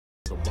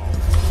We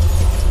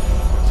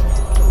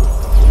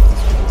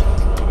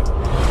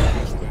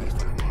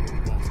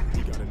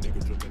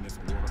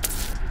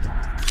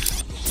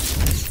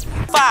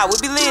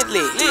be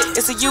lit.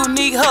 It's a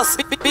unique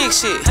hustle. Big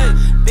shit.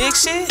 Big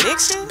shit. Big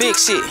shit. Big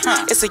shit.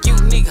 It's a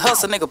unique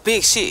hustle, nigga.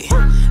 Big shit.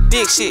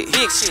 Big shit.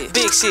 Big shit.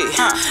 Big shit.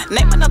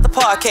 Name another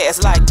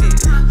podcast like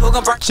this.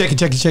 Check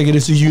it.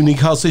 It's a unique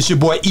hustle. It's your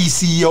boy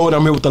ECO, and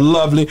I'm here with the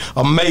lovely,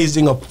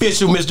 amazing,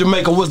 official Mr.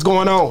 Jamaica. What's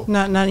going on?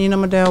 Nothing. You know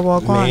my dad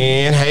walk on.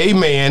 Man, hey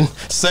man,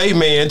 say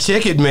man,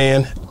 check it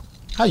man.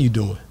 How you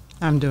doing?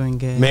 I'm doing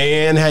good.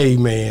 Man, hey,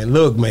 man.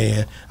 Look,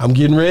 man. I'm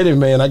getting ready,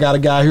 man. I got a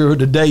guy here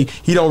today.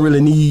 He don't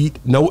really need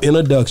no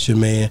introduction,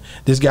 man.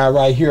 This guy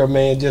right here,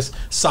 man, just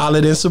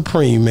solid and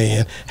supreme,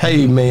 man.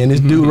 Hey, man,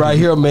 this dude right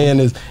here, man,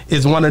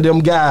 is one of them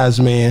guys,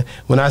 man.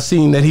 When I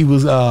seen that he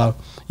was,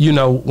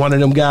 one of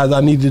them guys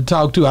I needed to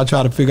talk to, I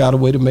try to figure out a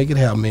way to make it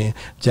happen, man.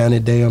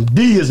 JhonnieDamnD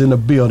is in the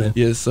building.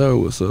 Yes, sir.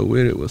 What's up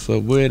with it? What's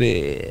up with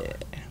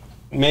it?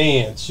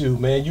 Man, shoot,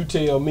 man. You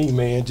tell me,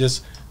 man.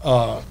 Just,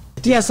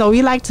 yeah, so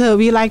we like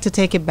to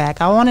take it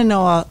back. I want to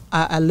know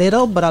a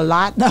little, but a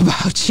lot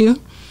about you.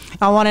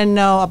 I want to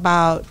know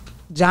about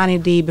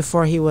JhonnieD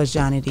before he was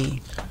JhonnieD,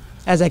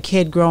 as a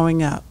kid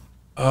growing up.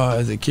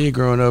 As a kid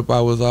growing up, I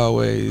was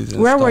always.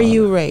 Where were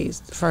you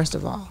raised, first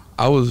of all?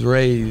 I was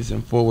raised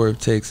in Fort Worth,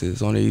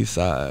 Texas, on the east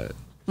side.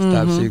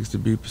 Stop 6 to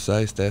be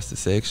precise. That's the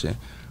section.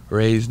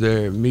 Raised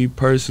there. Me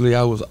personally,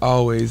 I was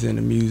always in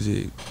the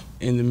music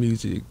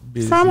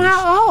business. From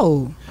how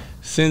old?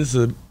 Since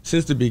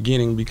the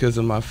beginning, because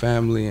of my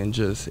family and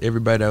just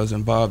everybody that was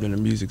involved in the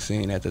music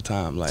scene at the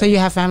time. Like, so you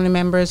have family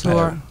members who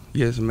are?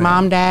 Yes, ma'am.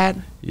 Mom,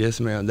 dad? Yes,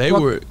 ma'am. They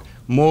were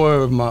more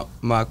of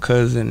my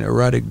cousin,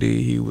 Erotic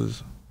D. He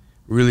was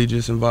really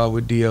just involved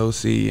with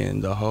DOC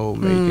and the whole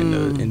making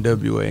the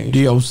NWA.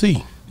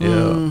 DOC? Yeah.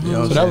 You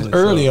know so that was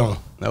early on.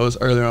 That was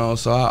early on.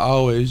 So I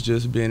always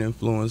just been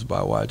influenced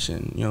by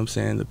watching, you know what I'm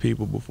saying, the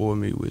people before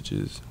me, which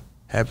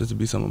happens to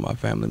be some of my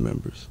family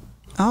members.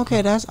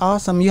 Okay, that's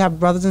awesome. You have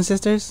brothers and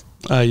sisters?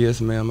 Yes,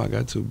 ma'am. I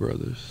got 2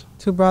 brothers.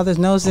 2 brothers,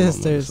 no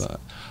sisters.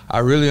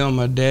 On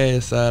my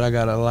dad's side, I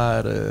got a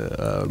lot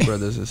of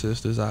brothers and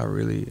sisters. I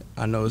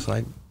know it's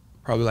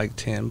probably like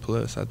 10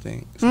 plus, I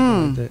think.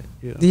 Something like that.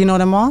 Yeah. Do you know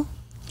them all?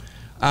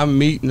 I'm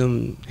meeting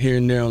them here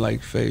and there on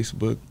like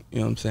Facebook. You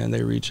know what I'm saying?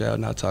 They reach out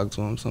and I talk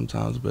to them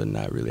sometimes, but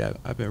not really. I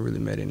haven't really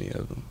met any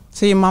of them.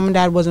 So your mom and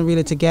dad wasn't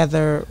really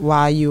together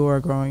while you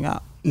were growing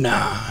up?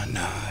 Nah.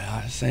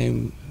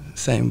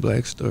 Same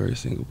black story,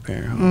 single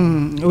parent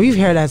home. We've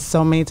heard that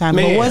so many times.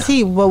 Man.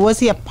 But was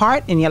he a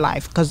part in your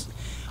life? Because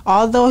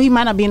although he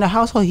might not be in the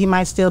household, he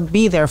might still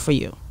be there for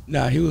you.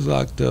 Nah, he was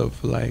locked up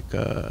for he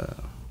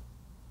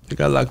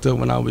got locked up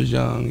when I was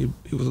young.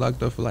 He was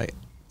locked up for like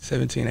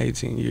 17,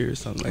 18 years,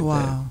 something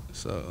like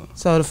that.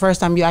 So the first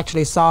time you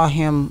actually saw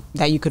him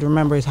that you could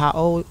remember is how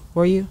old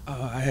were you?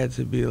 I had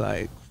to be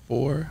like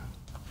 4,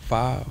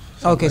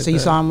 5. Okay, so you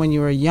saw him when you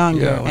were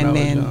younger, yeah, when and I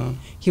then was young.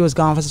 He was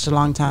gone for such a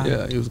long time.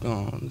 Yeah, he was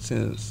gone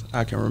since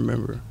I can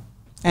remember.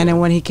 And then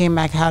when he came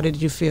back, how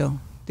did you feel?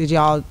 Did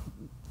y'all,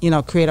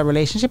 create a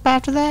relationship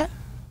after that?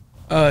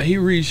 He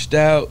reached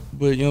out,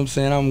 but you know what I'm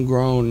saying, I'm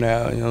grown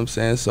now, you know what I'm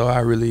saying, so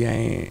I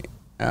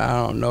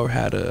don't know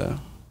how to,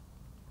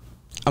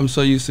 I'm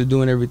so used to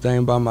doing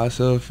everything by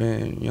myself,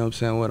 and you know what I'm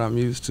saying, what I'm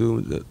used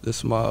to, the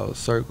small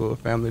circle of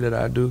family that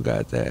I do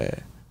got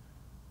that,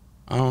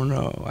 I don't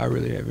know, I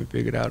really haven't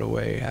figured out a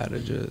way how to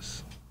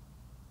just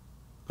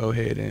go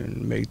ahead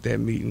and make that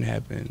meeting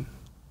happen.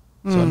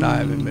 So now I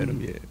haven't met him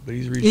yet, but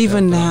he's reached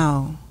even out,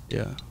 now.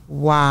 Yeah.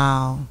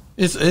 Wow.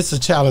 It's a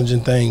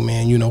challenging thing,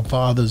 man.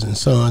 Fathers and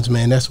sons,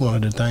 man. That's one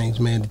of the things,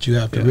 man, that you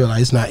have to realize.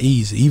 It's not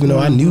easy. Even though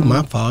I knew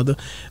my father,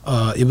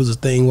 it was a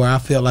thing where I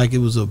felt like it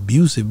was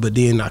abusive, but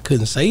then I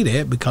couldn't say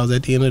that because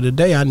at the end of the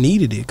day, I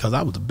needed it because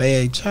I was a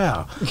bad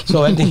child.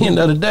 So at the end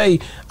of the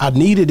day, I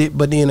needed it,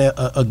 but then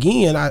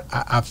again,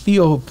 I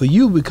feel for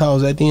you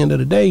because at the end of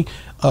the day,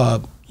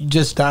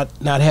 just not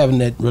having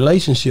that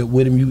relationship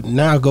with him, you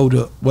now go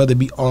to whether it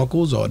be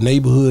uncles or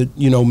neighborhood,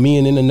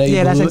 men in the neighborhood.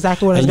 Yeah, that's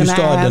exactly what I was going to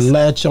ask. And you start to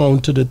latch on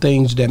to the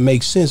things that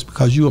make sense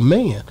because you're a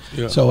man.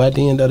 Yeah. So at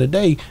the end of the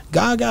day,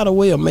 God got a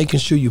way of making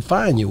sure you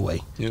find your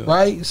way,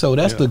 right? So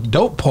that's the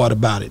dope part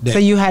about it. So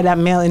you had that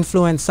male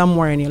influence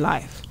somewhere in your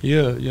life.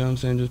 Yeah, you know what I'm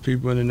saying? Just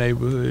people in the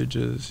neighborhood,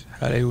 just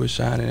how they was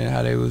shining and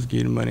how they was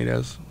getting money.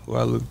 That's who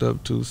I looked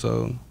up to.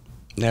 So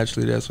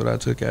naturally, that's what I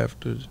took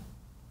after.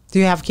 Do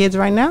you have kids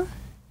right now?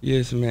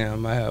 Yes,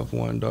 ma'am. I have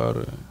one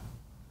daughter,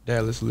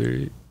 Dallas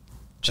Lyric.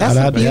 Shout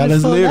out to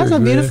Dallas Lyric. That's a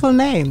beautiful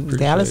name, Appreciate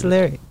Dallas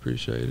Lyric.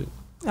 Appreciate it.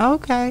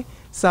 Okay.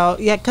 So,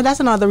 yeah, because that's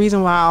another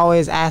reason why I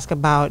always ask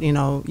about,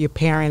 your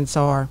parents,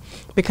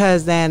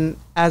 because then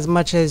as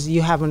much as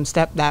you haven't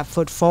stepped that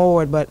foot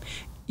forward, but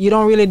you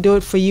don't really do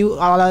it for you.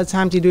 All the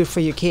times you do it for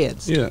your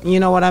kids. Yeah.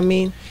 You know what I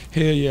mean?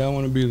 Hell yeah, I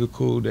want to be the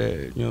cool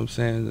dad, you know what I'm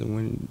saying?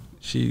 When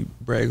she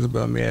brags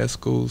about me at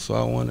school, so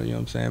I want to, you know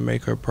what I'm saying,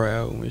 make her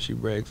proud when she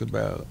brags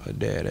about her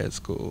dad at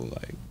school.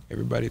 Like,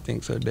 everybody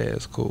thinks her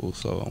dad's cool,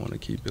 so I want to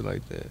keep it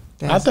like that.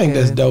 I think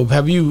that's dope.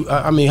 Have you,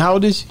 how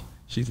old is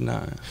she? She's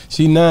 9.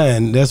 She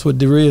 9. That's what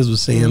Derez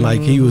was saying. Like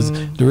he was,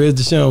 Derez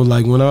Deshawn was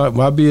like, when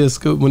I be at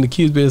school, when the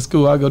kids be at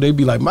school, I go, they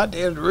be like, my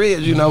dad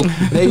Derez, you know.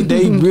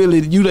 they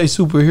really, you they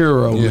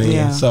superhero, man.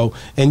 Yeah. So,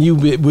 and you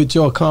with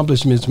your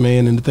accomplishments,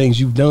 man, and the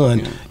things you've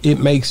done, it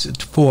makes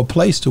it for a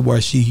place to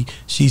where she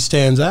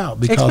stands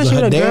out because Especially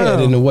of her the dad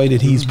girl. and the way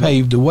that he's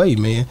paved the way,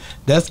 man.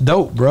 That's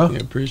dope, bro. Yeah,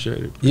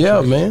 appreciate it. Yeah,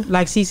 Appreciate it. man.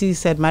 Like Cece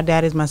said, my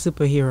dad is my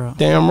superhero.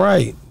 Damn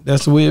right.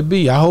 That's the way it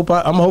be. I hope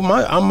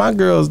my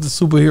girl's the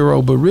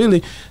superhero, but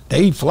really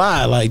they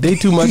fly like they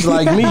too much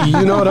like me.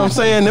 You know what I'm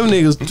saying? Them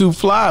niggas too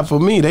fly for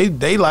me.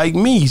 They like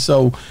me,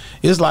 so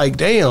it's like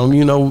damn.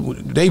 You know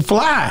they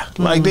fly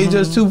like they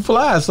just too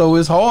fly. So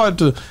it's hard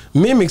to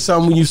mimic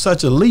something when you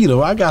such a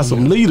leader. I got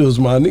some leaders,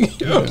 my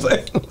nigga. You know what I'm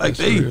saying? Like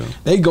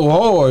they go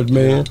hard,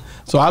 man.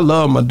 So I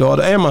love my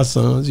daughter and my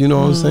sons. You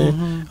know what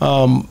I'm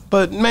saying?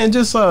 But man,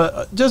 just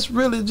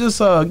really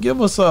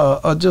give us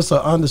just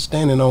a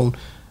understanding on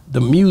the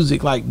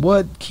music, like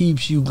what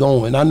keeps you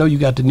going. I know you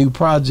got the new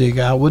project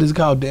out. What is it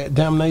called?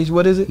 Damnation?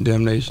 What is it?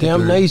 Damnation.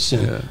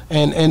 Damnation. Yeah.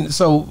 And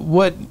so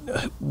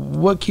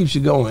what keeps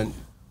you going?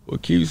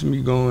 What keeps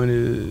me going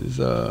is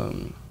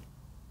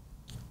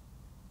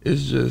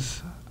it's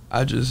just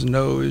I just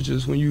know it's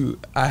just when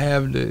I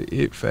have the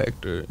it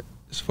factor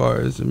as far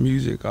as the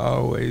music. I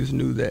always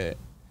knew that,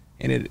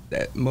 and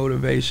that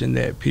motivation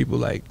that people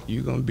like,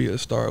 you're gonna be a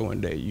star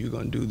one day, you're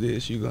gonna do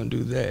this, you're gonna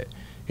do that.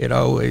 It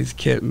always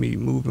kept me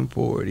moving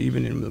forward,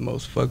 even in the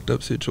most fucked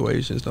up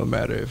situations. No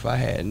matter if I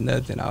had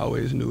nothing, I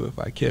always knew if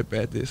I kept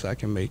at this, I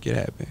can make it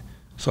happen.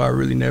 So I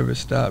really never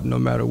stopped, no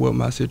matter what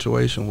my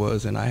situation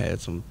was, and I had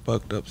some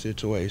fucked up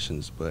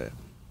situations. But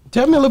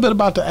tell me a little bit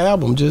about the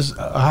album, just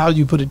how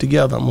you put it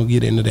together. I'm gonna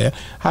get into that.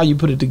 How you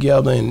put it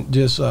together, and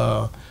just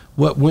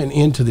what went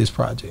into this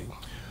project.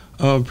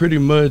 Pretty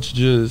much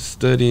just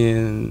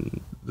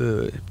studying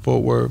the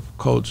Fort Worth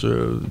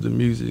culture, the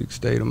music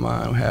state of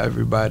mind, how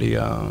everybody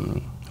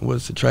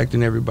what's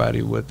attracting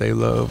everybody, what they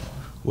love,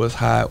 what's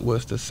hot,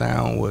 what's the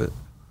sound, what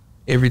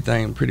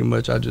everything. Pretty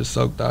much I just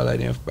soaked all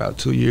that in for about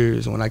 2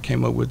 years. When I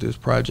came up with this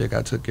project,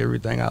 I took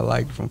everything I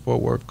liked from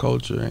Fort Worth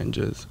culture and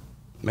just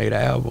made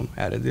an album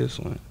out of this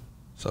one.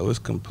 So it's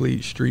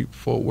complete street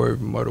Fort Worth,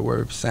 Motor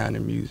Worth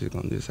sounding music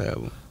on this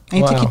album.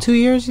 And it took you 2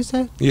 years, you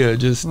said? Yeah,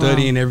 just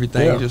studying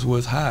everything, Yeah. just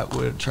what's hot,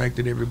 what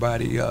attracted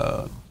everybody,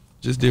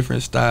 just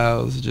different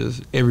styles,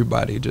 just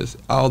everybody, just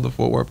all the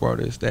Fort Worth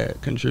artists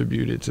that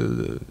contributed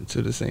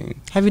to the scene.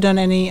 Have you done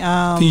any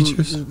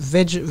Features?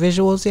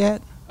 visuals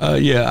yet?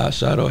 Yeah, I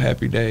shot on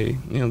Happy Day. You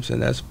know what I'm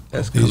saying?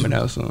 That's coming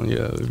out soon.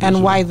 Yeah. And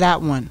visual. why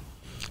that one?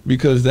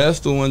 Because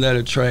that's the one that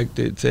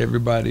attracted to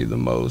everybody the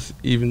most.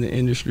 Even the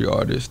industry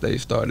artists, they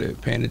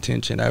started paying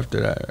attention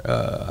after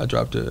I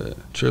dropped a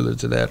trailer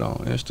to that on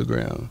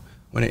Instagram.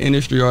 When the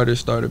industry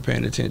artists started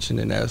paying attention,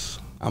 then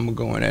I'm gonna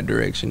go in that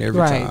direction every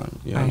time.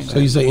 You know what I'm saying? So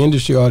you say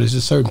industry artists,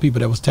 there's certain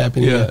people that was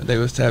tapping in. Yeah, they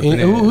was tapping in.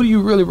 Who do you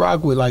really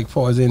rock with, like,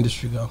 far as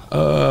industry go?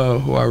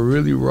 Who I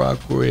really rock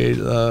with,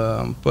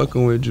 I'm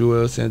fucking with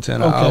Joel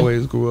Santana. Okay. I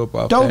always grew up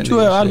off Don't that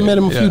Joel, nigga I've shit. met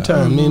him a few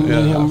times. Me and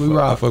him, we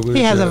rock. I fuck with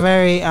He has a Joel.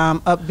 very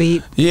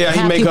upbeat, Yeah, he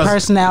happy make us-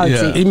 personality.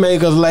 Yeah. He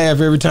make us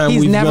laugh every time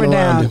He's we've never been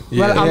around down. him.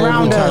 Well, Yeah.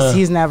 around Every us, time.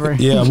 he's never.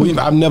 Yeah,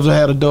 I've never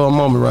had a dull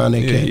moment around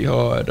that Yeah, cat. he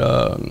hard.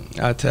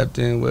 I tapped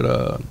in with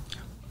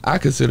I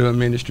consider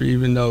him industry,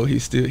 even though he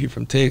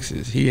from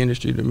Texas. He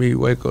industry to me.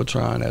 Waco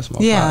Tron, that's my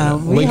Yeah,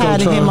 partner. we Waco had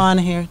Tron. him on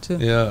here too.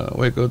 Yeah,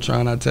 Waco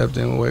Tron. I tapped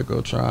in with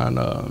Waco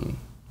Tron.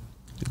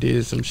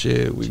 Did some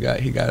shit.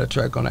 He got a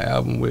track on the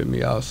album with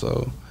me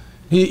also.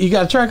 He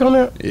got a track on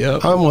there?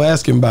 Yep. I'm gonna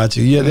ask him about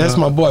you. Yeah, that's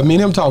my boy. Me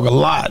and him talk a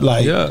lot.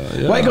 Like,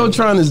 Yeah. Waco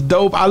Tron is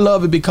dope. I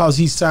love it because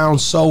he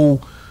sounds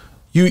so.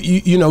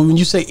 You know, when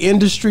you say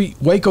industry,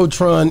 Waco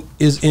Tron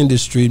is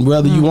industry.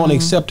 Whether you want to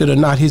accept it or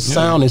not, his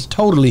sound is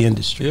totally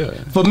industry. Yeah.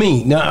 For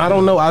me, now I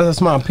don't know.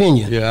 That's my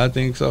opinion. Yeah, I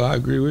think so. I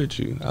agree with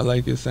you. I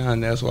like his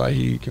sound. That's why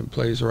he can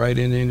place right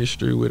in the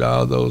industry with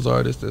all those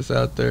artists that's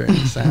out there and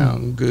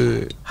sound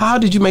good. How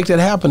did you make that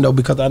happen though?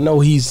 Because I know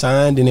he's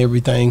signed and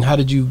everything. How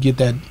did you get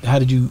that? How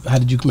did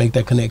you make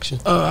that connection?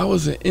 I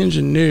was an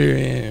engineer,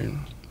 and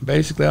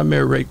basically I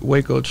met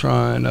Waco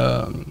Tron.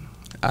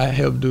 I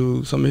helped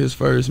do some of his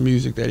first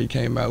music that he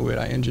came out with.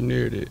 I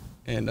engineered it,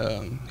 and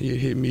he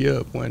hit me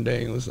up one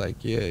day and was like,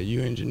 "Yeah,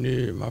 you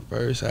engineered my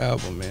first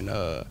album, and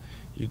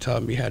you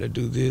taught me how to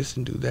do this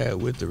and do that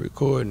with the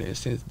recording. And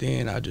since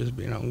then, I just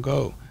been on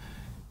go."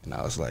 And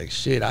I was like,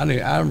 "Shit,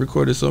 I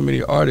recorded so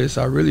many artists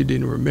I really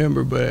didn't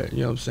remember, but you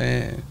know what I'm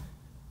saying."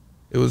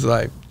 It was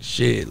like,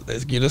 shit,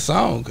 let's get a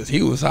song. Cause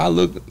I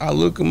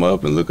look him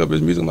up and look up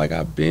his music. I'm like,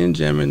 I've been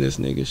jamming this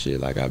nigga shit.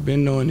 Like, I've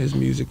been knowing his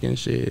music and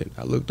shit.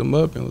 I looked him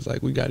up and was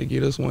like, we got to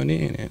get us one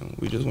in, and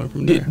we just went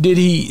from there. Did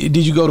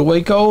you go to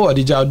Waco, or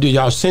did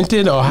y'all sent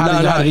it, or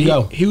how did he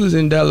go? He was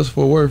in Dallas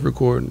Fort Worth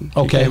recording.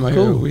 Okay, he came out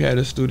cool. here. We had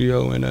a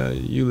studio in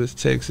Euless,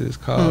 Texas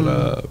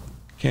called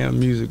Cam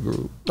Music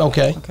Group.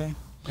 Okay. Okay.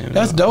 And,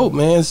 That's dope,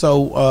 man.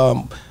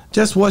 So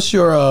Just what's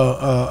your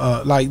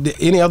like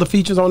any other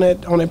features on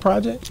that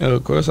project?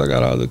 Of course, I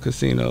got all the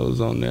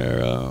casinos on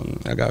there.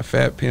 I got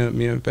Fat Pimp.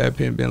 Me and Fat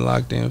Pimp been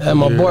locked in. That's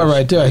my boy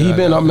right there. He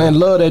been man,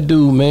 love that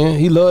dude, man.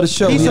 He love the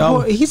show.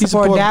 He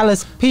support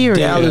Dallas. Period.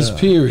 Dallas.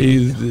 Period.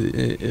 He's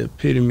the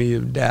epitome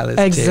of Dallas.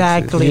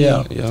 Exactly.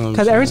 Texas. Yeah.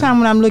 Because every time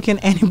when I'm looking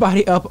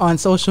anybody up on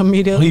social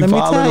media, let me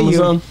tell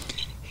you.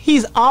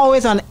 He's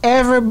always on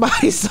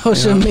everybody's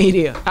social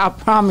media. I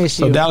promise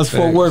you. So Dallas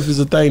Fort Worth is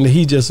a thing that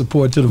he just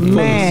support to the fullest.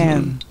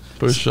 Man.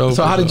 For sure.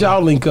 So how did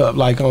y'all link up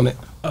like on it?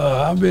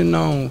 I've been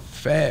on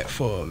Fat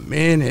for a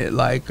minute.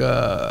 Like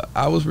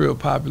I was real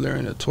popular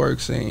in the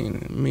twerk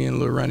scene. Me and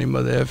Lil Ronnie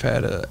Mother F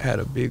had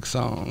a big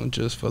song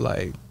just for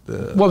like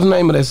the. What was the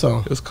name of that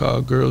song? It was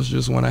called "Girls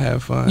Just Want to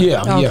Have Fun."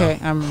 Yeah. Okay.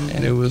 Yeah.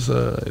 And it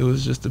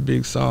was just a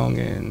big song,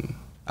 and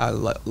I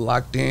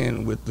locked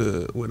in with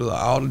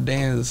all the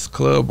dance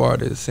club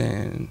artists,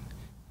 and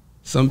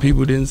some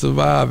people didn't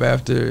survive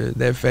after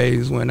that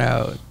phase went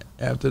out.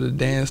 After the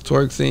dance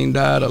twerk scene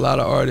died, a lot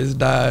of artists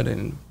died,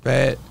 and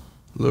Fat,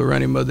 Lil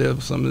Ronnie Mother,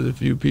 some of the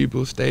few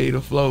people stayed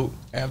afloat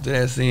after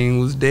that scene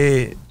was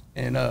dead.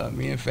 And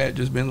me and Fat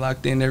just been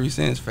locked in ever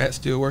since. Fat's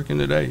still working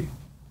today.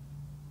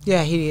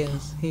 Yeah, he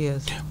is. He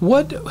is.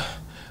 What?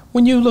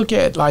 When you look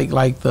at like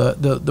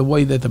the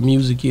way that the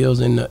music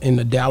is in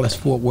the Dallas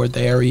Fort Worth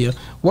area,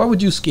 where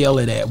would you scale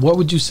it at? What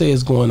would you say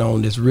is going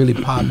on that's really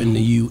popping to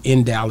you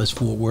in Dallas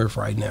Fort Worth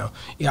right now?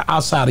 Yeah,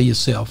 outside of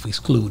yourself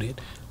excluded.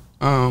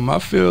 I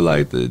feel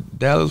like the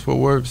Dallas Fort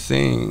Worth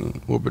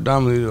scene, well,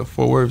 predominantly the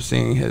Fort Worth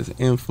scene, has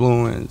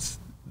influenced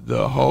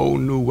the whole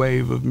new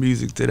wave of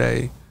music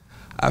today.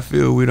 I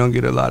feel we don't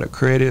get a lot of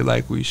credit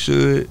like we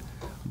should,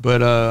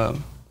 but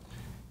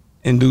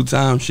in due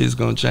time, shit's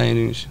gonna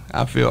change.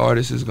 I feel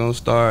artists is gonna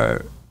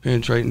start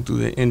penetrating through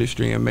the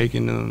industry and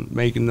making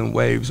them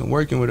waves and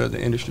working with other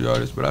industry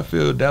artists. But I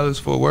feel Dallas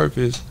Fort Worth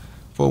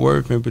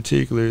in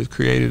particular has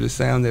created a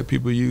sound that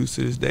people use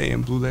to this day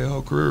and blew their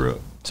whole career up.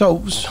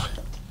 So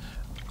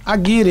I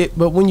get it,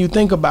 but when you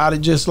think about it,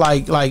 just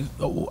like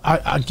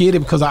I get it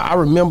because I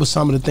remember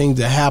some of the things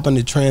that happened,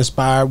 that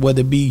transpired,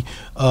 whether it be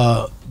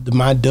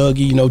my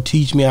Dougie,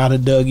 teach me how to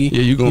Dougie.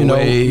 Yeah, you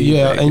gonna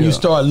you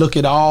start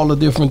looking at all the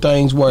different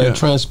things where it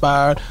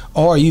transpired,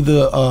 or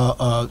either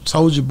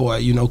Soulja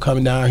Boy,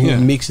 coming down here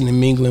and mixing and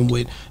mingling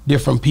with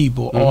different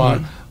people, or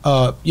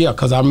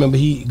because I remember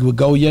he would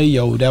go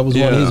Yayo. That was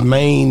one of his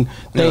main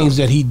things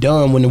that he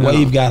done when the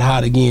wave got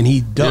hot again.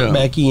 He ducked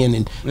back in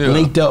and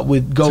linked up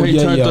with Go Yayo.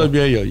 Yayo. Turned up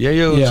Yayo.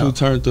 Yayo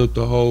turned up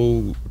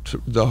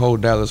the whole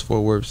Dallas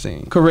Fort Worth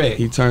scene. Correct.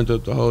 He turned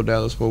up the whole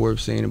Dallas Fort Worth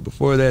scene, and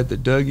before that, the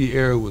Dougie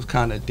era was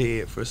kind of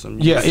dead for some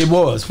years. Yeah, it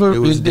was.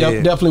 It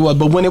definitely was.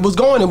 But when it was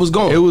going, it was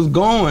going. It was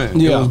going.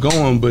 Yeah. It was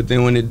going. But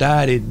then when it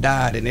died,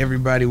 and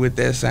everybody with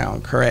that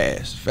sound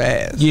crashed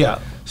fast. Yeah.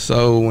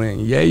 So when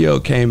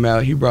Yayo came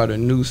out, he brought a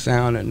new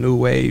sound, a new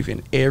wave,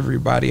 and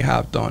everybody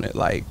hopped on it.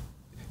 Like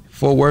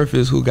Fort Worth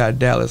is who got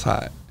Dallas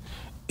hot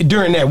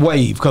during that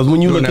wave. Because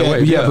when you look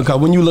at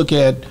because when you look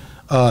at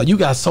you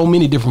got so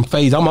many different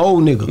phases. I'm an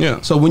old nigga.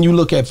 Yeah. So when you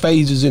look at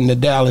phases in the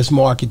Dallas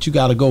market, you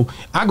got to go.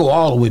 I go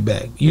all the way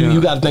back. You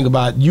got to think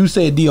about. You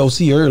said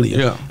DOC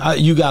earlier. Yeah.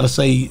 You got to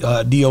say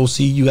DOC.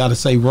 You got to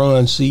say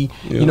Run C.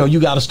 Yeah. You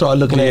got to start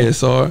looking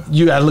DSR. at.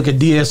 You got to look at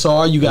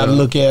DSR. You got to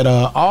look at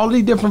all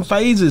these different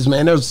phases,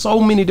 man. There's so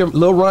many different.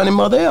 Lil Ron and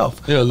Mother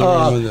F. Yeah, Lil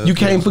Ron and Mother F. You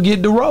can't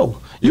forget Dero.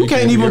 You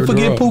can't even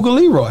forget Puka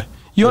Leroy.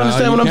 You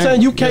understand what I'm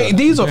saying? You can't.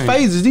 These are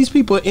phases. These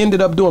people ended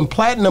up doing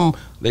platinum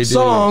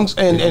songs,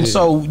 and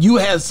so you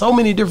had so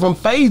many different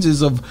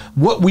phases of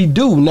what we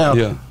do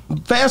now.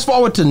 Fast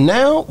forward to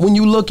now, when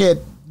you look at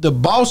the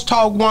Boss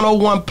Talk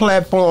 101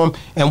 platform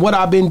and what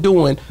I've been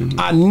doing,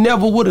 I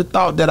never would have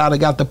thought that I'd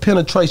have got the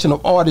penetration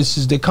of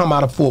artists that come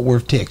out of Fort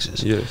Worth,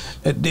 Texas. Yes.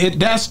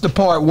 That's the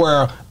part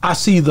where I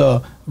see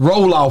the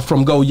roll off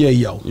from Go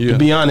Yayo, to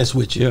be honest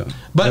with you.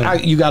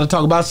 But you got to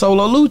talk about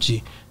Solo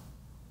Lucci.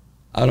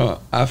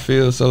 I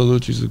feel Solo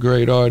Lucci's a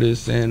great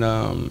artist, and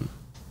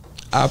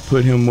I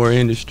put him more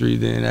industry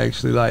than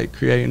actually like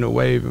creating a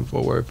wave in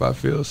Fort Worth. I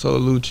feel Solo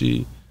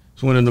Lucci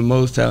is one of the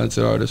most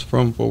talented artists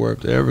from Fort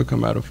Worth to ever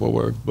come out of Fort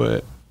Worth,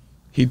 but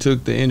he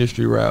took the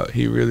industry route.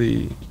 He's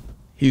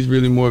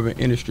really more of an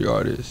industry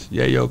artist.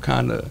 Yayo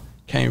kind of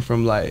came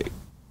from like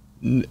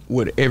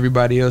what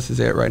everybody else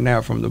is at right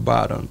now, from the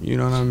bottom. You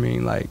know what I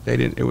mean? Like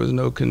there was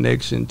no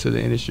connection to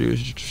the industry. It was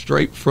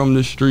straight from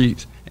the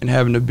streets and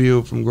having to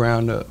build from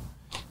ground up.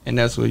 And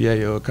that's what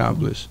Yayo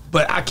accomplished.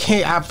 But I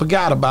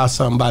forgot about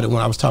somebody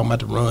when I was talking about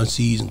the run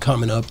season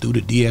coming up through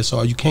the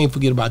DSR. You can't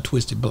forget about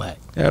Twisted Black.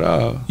 At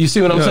all. You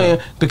see what I'm saying?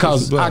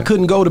 Because I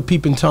couldn't go to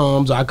Peeping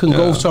Toms. I couldn't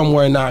go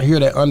somewhere and not hear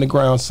that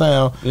underground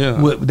sound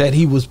that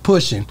he was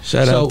pushing.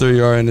 Shout out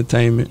 3R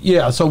Entertainment.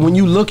 Yeah, so when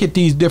you look at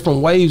these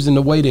different waves and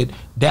the way that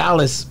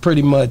Dallas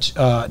pretty much,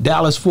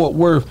 Dallas-Fort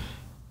Worth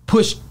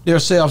pushed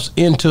themselves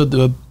into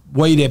the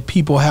way that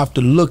people have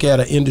to look at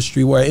an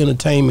industry where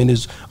entertainment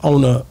is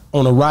on a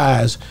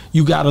rise,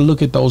 you got to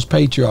look at those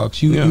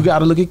patriarchs. You got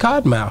to look at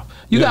Cottonmouth.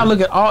 You got to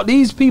look at all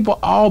these people.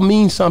 All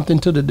mean something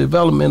to the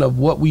development of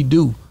what we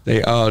do.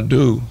 They all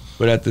do.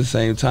 But at the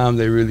same time,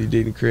 they really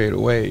didn't create a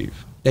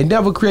wave. They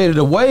never created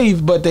a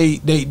wave, but they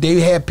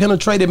had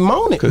penetrated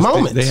moments.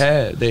 They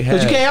had.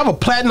 Because you can't have a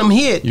platinum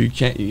hit. You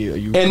can't. Yeah,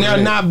 you. And there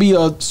not be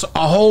a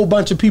whole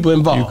bunch of people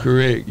involved.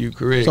 You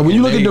correct. So when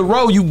you look at the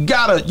road, you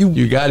gotta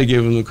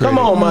give him the credit. Come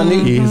on, my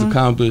nigga. He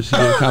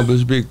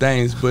accomplished big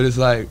things. But it's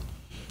like,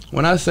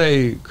 when I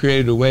say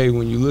created a wave,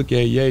 when you look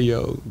at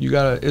Yayo,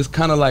 it's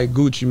kind of like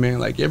Gucci Mane.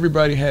 Like,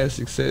 everybody has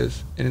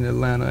success in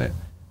Atlanta.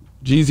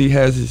 Jeezy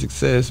has his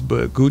success,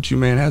 but Gucci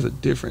Mane has a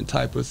different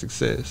type of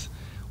success.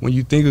 When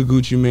you think of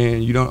Gucci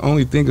Mane, you don't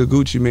only think of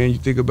Gucci Mane, you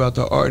think about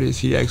the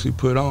artists he actually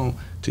put on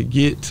to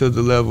get to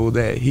the level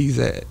that he's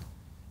at.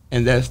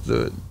 And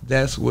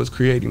that's what's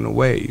creating the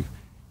wave.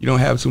 You don't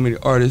have too many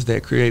artists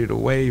that created a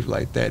wave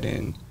like that.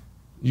 And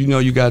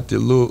you got the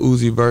Lil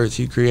Uzi Verts,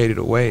 he created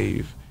a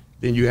wave.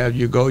 Then you have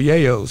your Go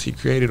Yayos, he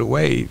created a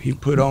wave. He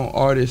put on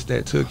artists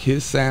that took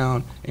his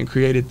sound and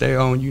created their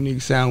own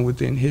unique sound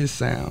within his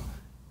sound,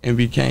 and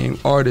became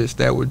artists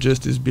that were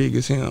just as big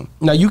as him.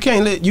 Now you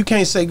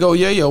can't say Go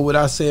Yayo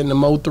without saying the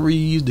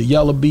Mo3s, the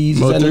Yella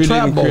Beezy, and the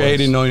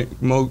Trapboy.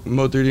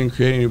 Mo3 didn't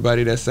create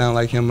anybody that sound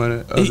like him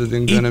other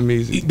than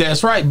JhonnieDamnD.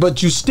 That's right,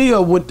 but you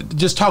still would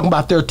just talking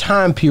about their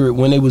time period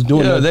when they was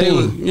doing their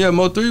thing.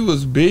 Mo3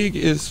 was big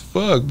as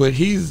fuck, but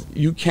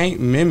you can't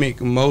mimic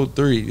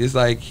Mo3. It's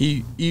like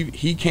he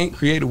can't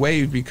create a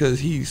wave because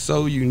he's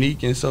so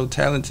unique and so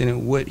talented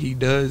in what he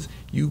does.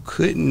 You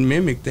couldn't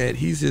mimic that.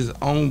 He's his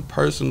own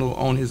personal,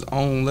 on his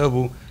own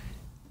level.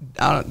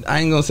 I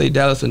ain't gonna say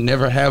Dallas will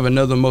never have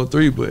another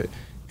Mo3, but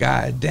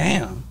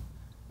goddamn,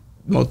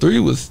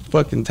 Mo3 was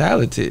fucking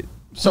talented.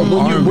 So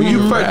when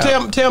you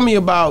first tell me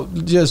about,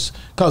 just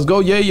cause Go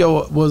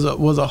Yayo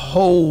was a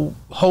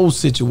whole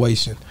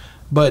situation,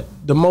 but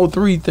the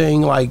Mo3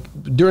 thing, like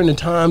during the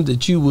time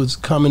that you was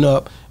coming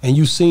up and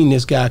you seen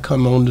this guy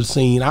come on the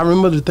scene, I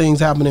remember the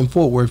things happened in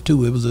Fort Worth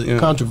too. It was a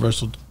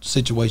controversial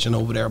situation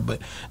over there,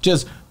 but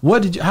just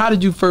how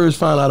did you first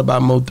find out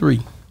about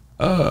Mo3?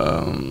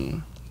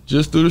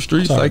 Just through the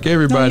streets, like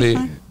everybody.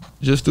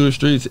 Just through the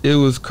streets. It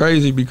was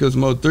crazy because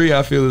Mo3,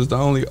 I feel, is the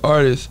only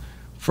artist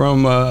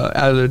from out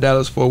of the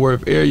Dallas-Fort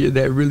Worth area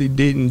that really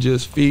didn't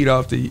just feed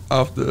off the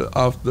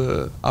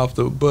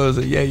buzz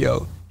of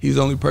Yayo. He's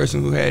the only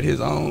person who had his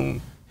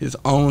own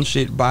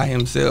shit by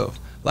himself.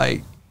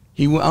 Like,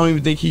 I don't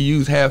even think he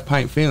used half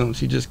pint films.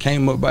 He just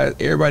came up by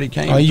everybody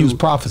came. He used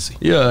prophecy.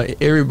 Yeah,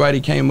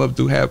 everybody came up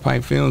through half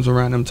pint films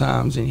around them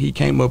times, and he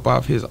came up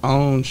off his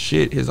own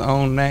shit, his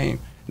own name.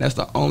 And that's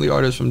the only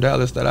artist from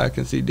Dallas that I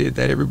can see did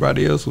that.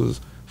 Everybody else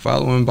was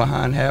following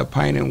behind half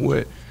pint and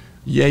what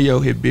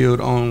Yayo had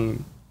built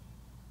on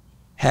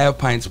half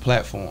pint's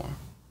platform.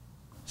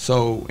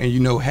 So,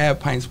 and half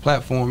pint's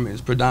platform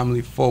is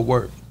predominantly Fort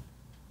Worth.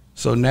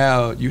 So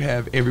now you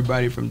have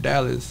everybody from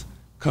Dallas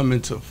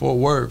coming to Fort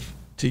Worth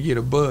to get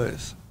a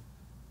buzz.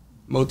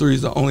 Mo3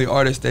 is the only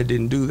artist that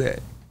didn't do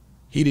that.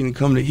 He didn't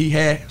he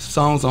had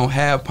songs on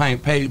Half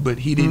Pint page, but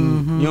he didn't,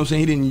 you know what I'm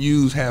saying? He didn't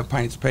use Half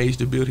Pint's page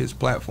to build his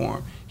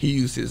platform. He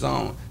used his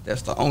own.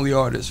 That's the only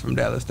artist from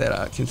Dallas that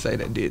I can say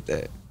that did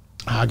that.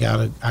 I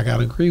gotta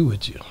agree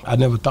with you. I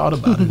never thought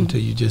about it until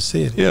you just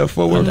said it. Yeah,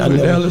 Fort Worth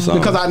Dallas song.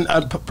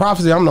 Because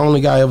Prophecy, I'm the only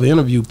guy ever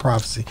interviewed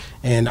Prophecy,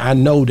 and I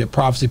know that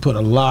Prophecy put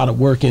a lot of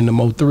work into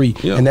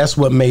Mo3, and that's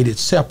what made it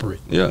separate.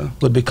 Yeah.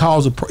 But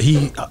because of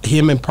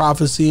him and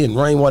Prophecy and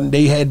Rain,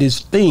 they had this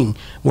thing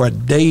where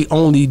they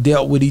only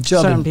dealt with each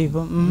other. Certain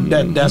people.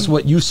 That's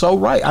what you so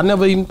right. I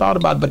never even thought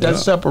about it, but that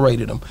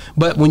separated them.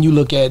 But when you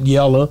look at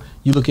Yella,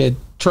 you look at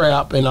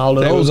Trap and all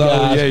of those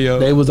guys,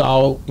 they was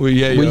all with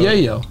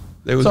Yayo.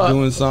 They was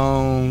doing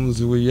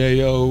songs with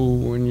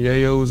Yayo. When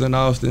Yayo was in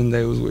Austin,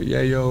 they was with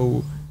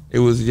Yayo. It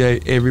was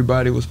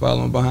everybody was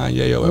following behind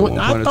Yayo at one point in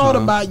time. When I thought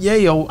about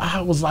Yayo,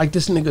 I was like,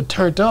 this nigga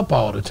turned up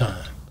all the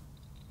time.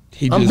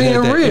 He just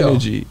had that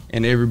energy,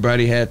 and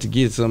everybody had to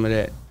get some of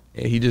that.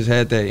 He just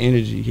had that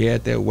energy. He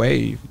had that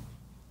wave.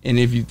 And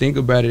if you think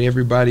about it,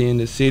 everybody in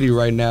the city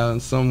right now,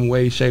 in some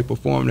way, shape, or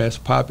form that's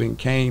popping,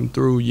 came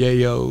through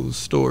Yayo's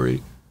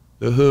story.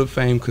 The Hood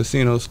Fame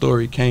Casino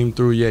story came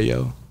through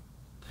Yayo.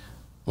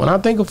 When I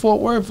think of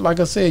Fort Worth, like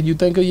I said, you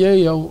think of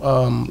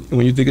Yayo.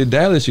 When you think of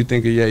Dallas, you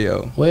think of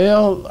Yayo.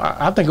 Well,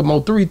 I think of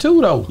Mo3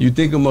 too, though. You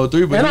think of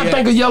Mo3, but I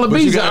think of Yella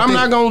Beezy. I'm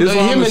not gonna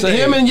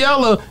him and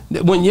Yella.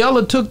 When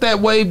Yella took that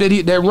wave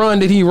that run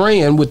that he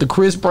ran with the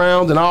Chris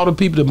Browns and all the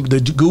people, the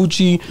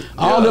Gucci,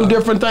 all them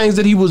different things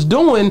that he was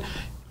doing,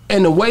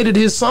 and the way that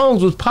his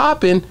songs was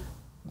popping.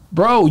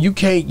 Bro,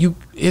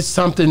 it's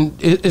something.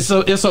 It's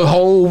a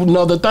whole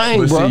nother thing,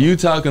 but bro. See, you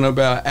talking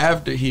about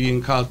after he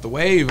didn't caught the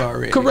wave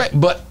already.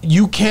 Correct, but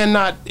you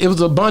cannot. It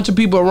was a bunch of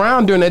people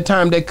around during that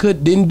time that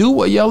didn't do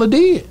what Yella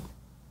did.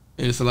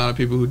 It's a lot of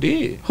people who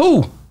did.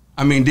 Who?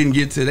 I mean, didn't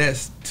get to that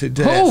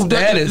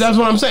status. That's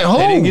what I'm saying. Who?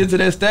 They didn't get to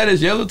that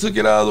status. Yella took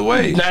it all the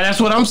way. Now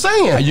that's what I'm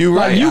saying. You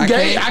right.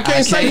 I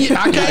can't say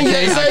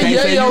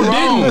Yayo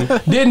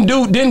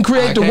didn't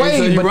create the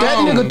wave, but that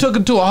nigga took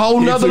it to a whole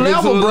nother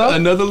level, bro.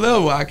 Another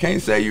level. I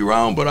can't say you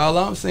wrong, but all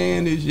I'm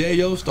saying is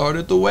Yayo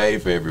started the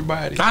wave for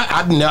everybody.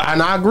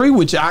 And I agree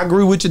with you. I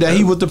agree with you that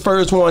he was the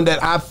first one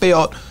that I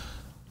felt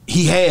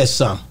he has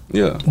some.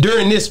 Yeah.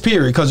 During this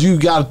period, because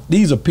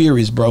these are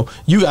periods, bro.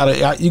 You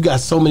got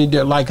so many,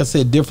 like I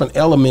said, different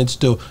elements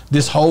to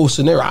this whole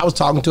scenario. I was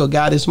talking to a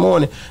guy this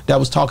morning that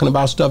was talking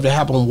about stuff that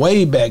happened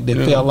way back that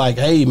felt like,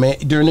 hey man,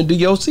 during the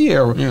DOC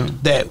era,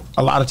 that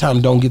a lot of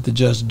times don't get the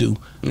just due.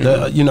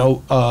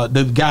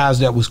 The guys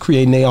that was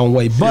creating their own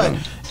way. But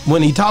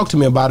when he talked to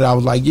me about it, I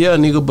was like, yeah,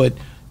 nigga, but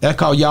that's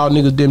cause y'all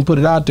niggas didn't put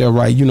it out there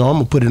right. I'm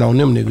gonna put it on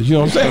them niggas. You know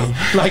what I'm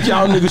saying? Like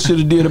y'all niggas should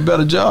have did a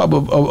better job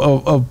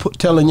of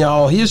telling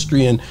y'all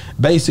history and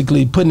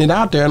basically putting it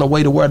out there in a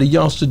way to where the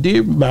youngster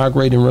did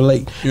migrate and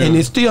relate. And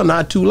it's still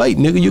not too late,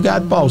 nigga. You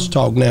got boss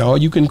talk now, or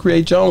you can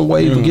create your own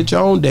wave and get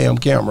your own damn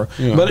camera.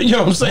 But you know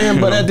what I'm saying?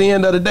 But at the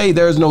end of the day,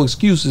 there's no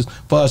excuses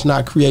for us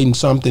not creating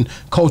something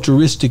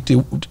culturistically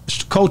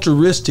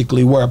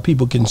where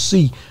people can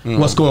see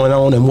what's going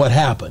on and what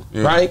happened,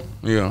 right?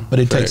 Yeah. But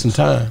it takes some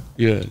time.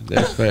 Yeah,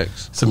 that's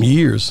facts. Some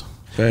years.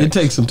 Facts. It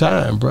takes some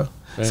time, bro.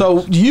 Facts.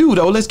 So you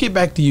though, let's get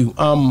back to you.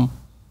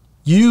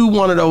 You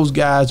one of those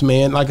guys,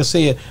 man. Like I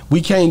said, we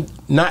can't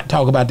not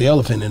talk about the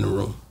elephant in the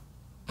room.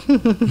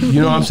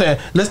 You know what I'm saying?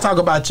 Let's talk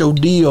about your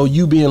deal.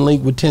 You being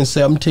linked with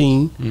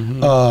 1017.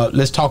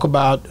 Let's talk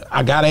about.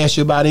 I gotta ask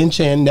you about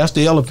Enchanting. That's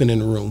the elephant in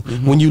the room.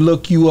 When you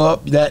look you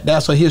up,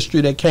 that's a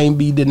history that can't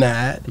be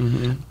denied.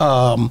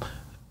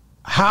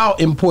 How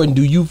important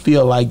do you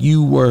feel like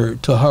you were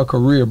to her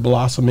career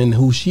blossoming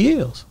who she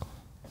is?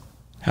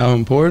 How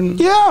important?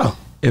 Yeah.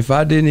 If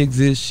I didn't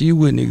exist, she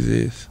wouldn't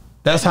exist.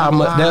 That's how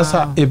much. That's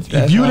how. If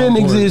you didn't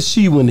exist,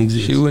 she wouldn't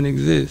exist. She wouldn't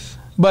exist.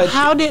 But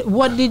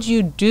what did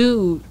you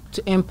do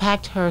to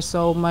impact her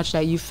so much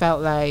that you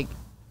felt like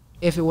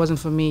if it wasn't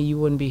for me, you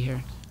wouldn't be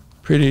here?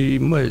 Pretty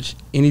much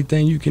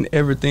anything you can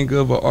ever think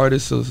of an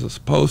artist is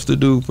supposed to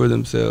do for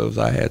themselves,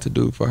 I had to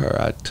do for her.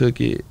 I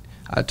took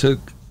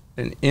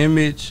an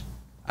image,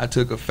 I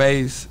took a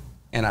face,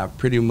 and I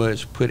pretty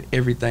much put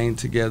everything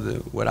together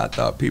what I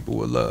thought people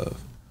would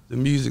love. The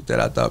music that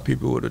I thought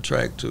people would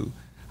attract to.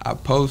 I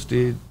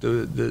posted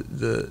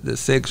the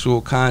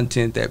sexual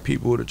content that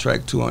people would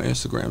attract to on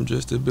Instagram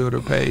just to build a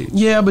page.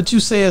 Yeah, but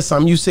you said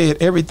something. You said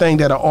everything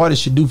that an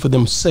artist should do for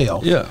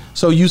themselves. Yeah.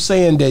 So you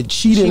saying that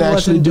she didn't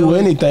actually do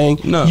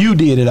anything. No. You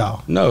did it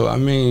all. No, I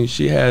mean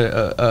she had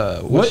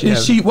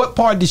what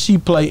part did she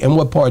play and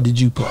what part did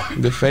you play?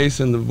 The face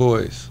and the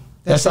voice.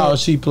 That's all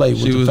she played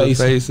with. She was the the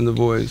face and the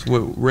voice.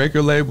 What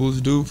record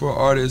labels do for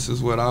artists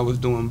is what I was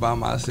doing by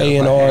myself.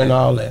 A&R and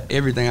all that.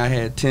 Everything. I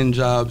had 10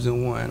 jobs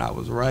in one. I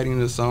was writing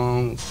the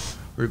songs,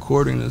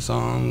 recording the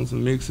songs,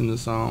 mixing the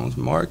songs,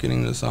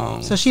 marketing the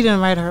songs. So she didn't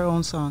write her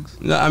own songs?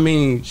 No, I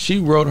mean, she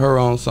wrote her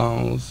own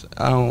songs.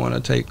 I don't want to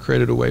take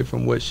credit away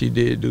from what she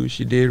did do.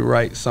 She did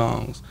write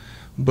songs.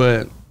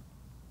 But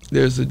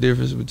there's a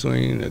difference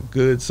between a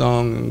good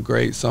song and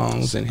great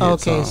songs and hit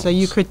songs. Okay, so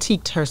you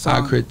critiqued her song.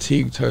 I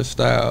critiqued her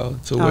style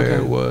to where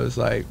it was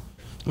like,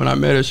 when I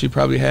met her, she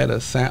probably had a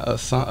EP on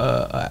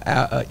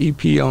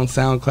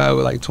SoundCloud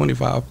with like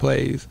 25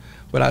 plays.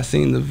 But I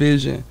seen the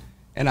vision,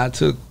 and I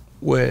took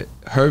what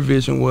her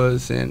vision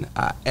was and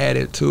I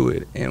added to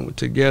it, and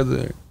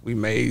together we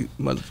made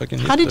motherfucking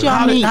history. How did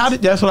y'all meet?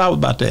 That's what I was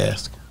about to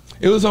ask.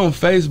 It was on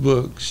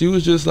Facebook. She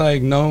was just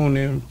like known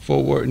in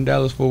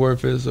Dallas Fort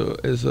Worth as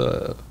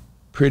a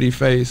pretty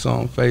face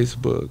on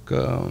Facebook,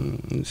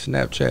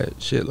 Snapchat,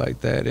 shit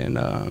like that. And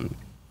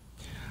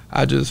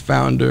I just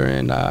found her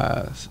and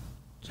I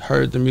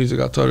heard the music.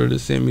 I told her to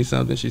send me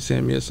something. She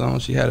sent me a song.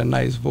 She had a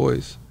nice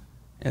voice.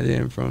 And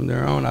then from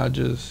there on, I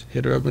just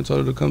hit her up and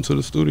told her to come to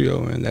the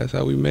studio. And that's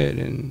how we met.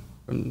 And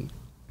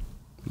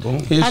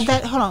boom.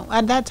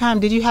 At that time,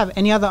 did you have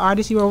any other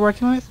artists you were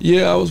working with?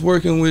 Yeah, I was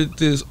working with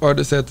this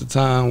artist at the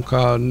time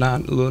called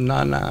Lil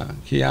Nana,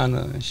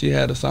 Kiana. And she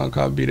had a song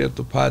called Beat Up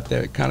the Pot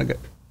that kind of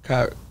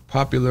got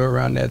popular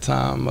around that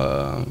time,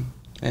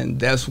 and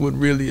that's what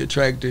really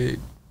attracted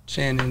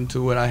Channing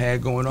to what I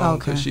had going on,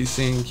 because she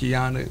seen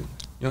Kiana,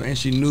 and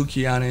she knew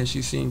Kiana, and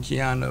she seen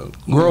Kiana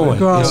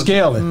growing,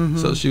 scaling.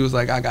 So she was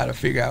like, I gotta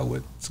figure out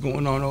what's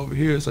going on over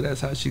here. So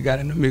that's how she got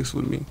in the mix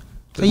with me.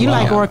 So you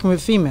like working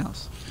with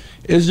females?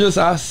 It's just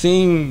I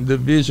seen the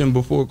vision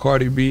before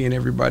Cardi B and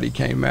everybody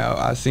came out.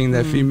 I seen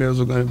that females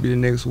were gonna be the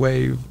next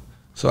wave.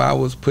 So I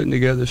was putting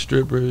together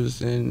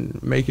strippers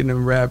and making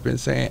them rap and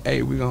saying,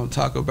 hey, we're going to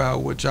talk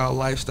about what y'all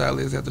lifestyle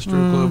is at the strip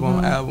club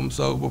on album.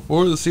 So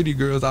before the City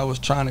Girls, I was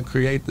trying to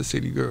create the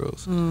City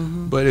Girls.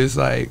 But it's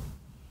like,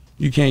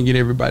 you can't get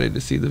everybody to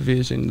see the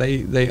vision.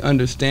 They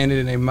understand it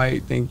and they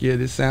might think, yeah,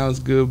 this sounds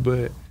good,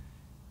 but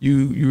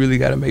you really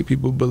got to make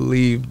people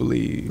believe, right.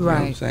 You know what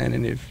I'm saying?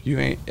 And if you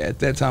ain't, at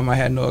that time I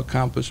had no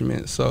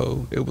accomplishment,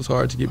 so it was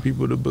hard to get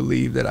people to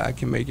believe that I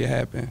can make it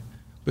happen.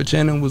 But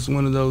Channing was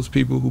one of those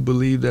people who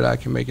believed that I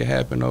can make it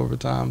happen over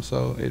time,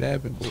 so it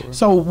happened for her.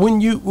 So when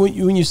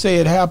you say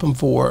it happened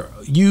for her,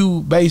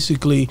 you guys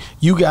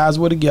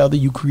were together,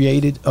 you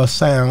created a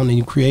sound and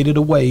you created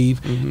a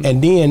wave,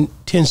 and then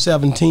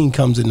 1017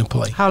 comes into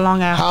play. How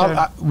long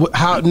after?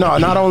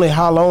 Not only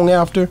how long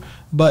after,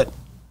 but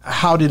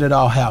how did it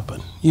all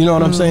happen? You know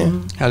what I'm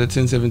saying? How did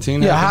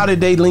 1017 Yeah, happen? how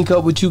did they link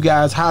up with you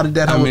guys? How did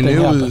that whole thing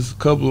happen? It was a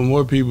couple of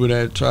more people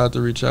that tried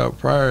to reach out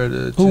prior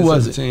to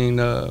 1017.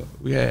 Who was it?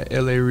 We had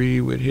L.A.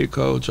 Reid with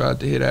Hitco tried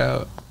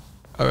to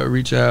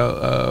reach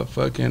out,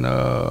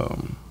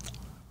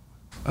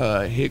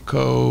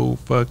 Hitco,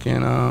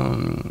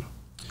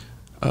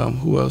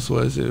 who else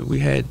was it? We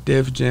had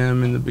Def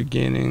Jam in the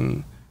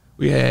beginning.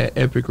 We had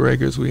Epic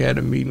Records. We had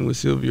a meeting with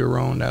Sylvia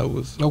Rone. That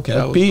was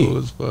cool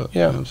as fuck.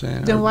 Yeah. You know what I'm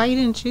saying? Then why you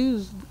didn't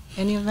choose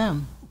any of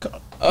them?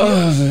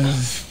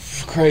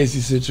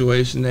 Crazy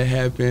situation that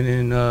happened,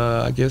 and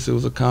I guess it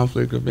was a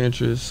conflict of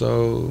interest.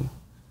 So,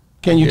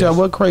 can you tell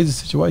what crazy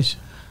situation?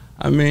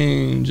 I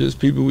mean, just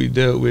people we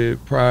dealt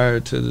with prior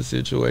to the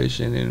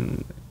situation,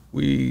 and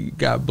we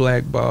got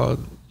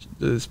blackballed.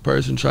 This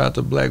person tried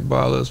to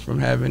blackball us from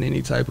having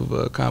any type of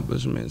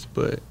accomplishments,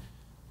 but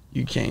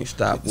you can't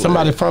stop.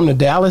 Somebody from the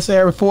Dallas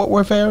area, Fort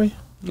Worth area?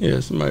 Yeah,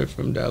 somebody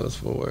from Dallas,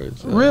 Fort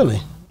Worth. Really?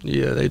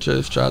 Yeah, they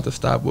just tried to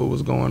stop what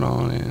was going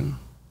on, and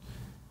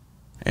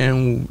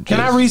can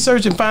I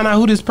research and find out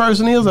who this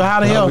person is, or how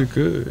the hell?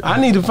 Could. I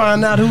need to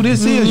find out who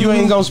this is. You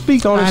ain't gonna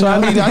speak on it, so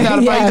I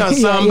gotta find out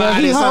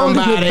somebody.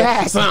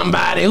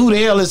 Who the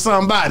hell is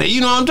somebody?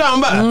 You know what I'm talking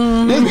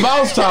about? This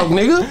boss talk,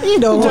 nigga. You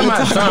know what I'm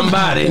talking about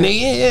somebody,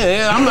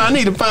 nigga. I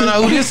need to find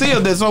out who this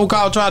is that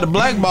so-called tried to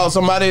blackball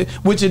somebody,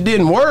 which it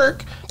didn't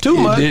work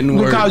much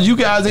because you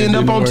guys ended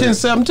up on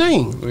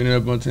 1017. We ended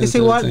up on 1017. You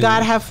see, what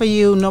God have for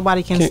you,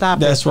 nobody can stop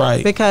it. That's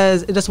right.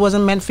 Because it just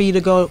wasn't meant for you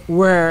to go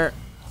where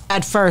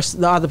at first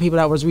the other people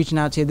that was reaching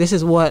out to you. This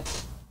is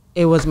what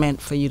it was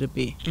meant for you to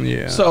be.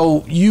 Yeah.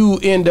 So you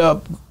end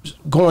up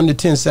going to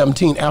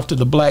 1017 after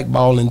the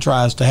blackballing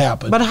tries to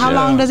happen. But how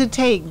long does it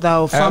take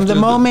though? From the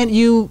moment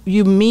you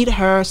meet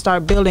her,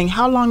 start building,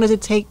 how long does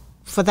it take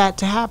for that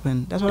to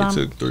happen? That's what It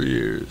took 3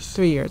 years.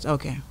 3 years,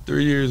 okay.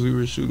 3 years we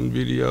were shooting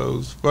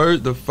videos.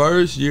 The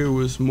first year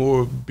was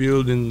more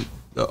building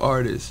the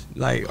artist,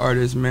 like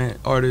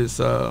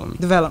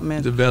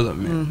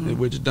development,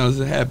 which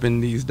doesn't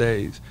happen these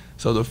days.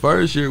 So the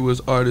first year was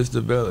artist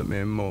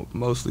development,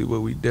 mostly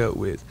what we dealt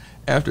with.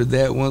 After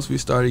that, once we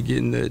started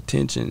getting the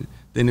attention,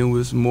 then it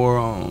was more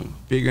on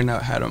figuring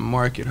out how to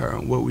market her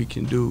and what we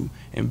can do.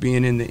 And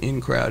being in the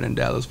in crowd in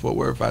Dallas Fort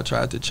Worth, I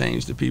tried to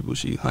change the people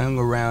she hung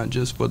around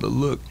just for the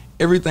look.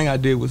 Everything I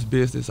did was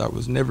business. I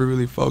was never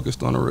really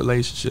focused on a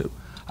relationship.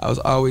 I was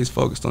always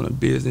focused on the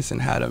business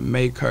and how to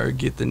make her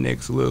get the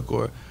next look,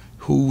 or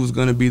who was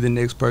going to be the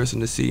next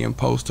person to see and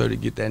post her to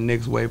get that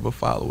next wave of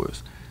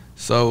followers.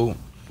 So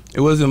it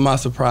wasn't my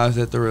surprise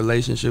that the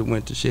relationship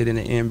went to shit in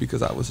the end,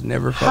 because I was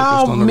never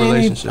focused on the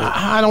relationship.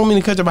 I don't mean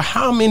to cut you, but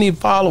how many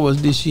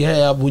followers did she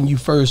have when you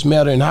first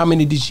met her, and how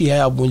many did she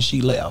have when she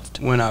left?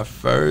 When I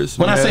first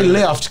When I say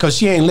left, because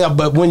she ain't left,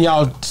 but when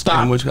y'all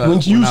stopped,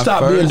 when you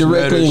stopped being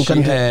directly in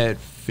contact. She had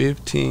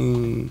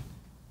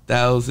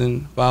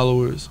 15,000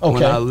 followers. Okay.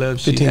 When I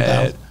left, she 15,000.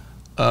 had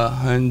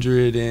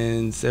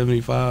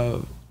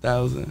 175,000.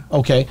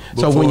 Okay,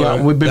 so when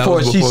y'all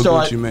before she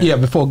started,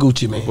 before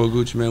Gucci Mane. Before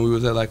Gucci Mane, we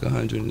was at like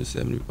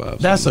 175.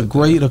 That's a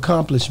great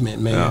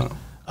accomplishment, man.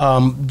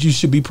 Yeah. You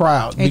should be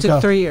proud. It took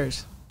 3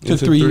 years. It took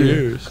 3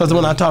 years. Because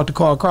when I talked to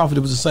Carl Crawford,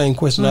 it was the same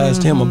question I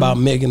asked him about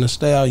Megan Thee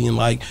Stallion.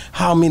 Like,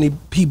 how many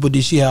people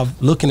did she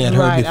have looking at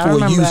her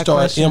before you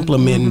start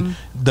implementing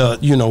the,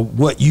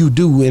 what you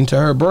do into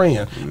her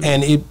brand?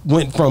 And it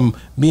went from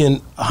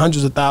being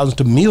hundreds of thousands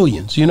to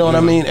millions. You know what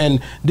I mean?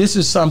 And this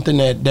is something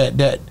that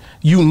that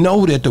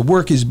the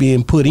work is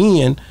being put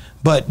in,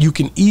 but you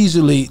can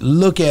easily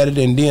look at it,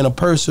 and then a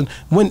person,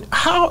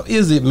 how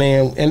is it,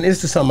 man, and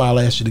this is something I'll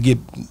ask you to get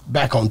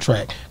back on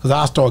track, because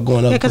I'll start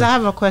going up. Yeah, because I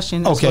have a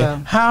question as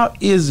well. How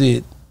is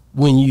it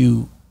when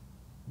you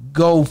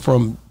go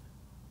from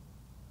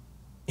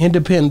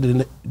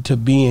independent to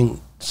being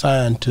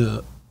signed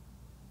to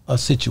a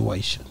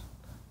situation?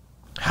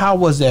 How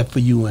was that for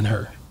you and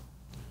her?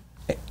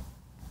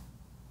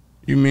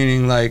 You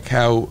meaning like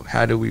how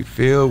do we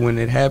feel when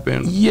it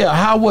happened? Yeah,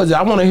 how was it?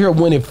 I want to hear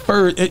when it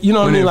first, you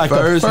know what I mean? Like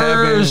the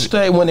first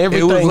day when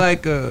everything. It was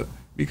like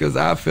because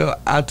I felt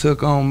I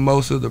took on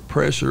most of the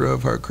pressure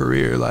of her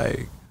career.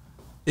 Like,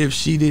 if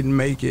she didn't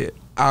make it,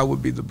 I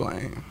would be the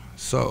blame.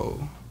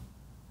 So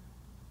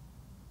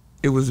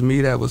it was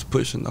me that was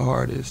pushing the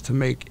hardest to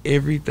make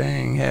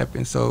everything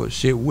happen so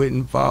shit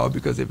wouldn't fall.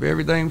 Because if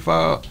everything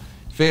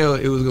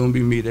failed, it was gonna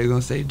be me. They're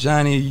gonna say,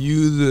 Johnny,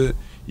 you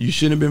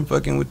shouldn't have been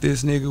fucking with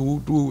this nigga,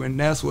 woo woo. And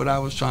that's what I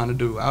was trying to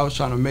do. I was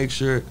trying to make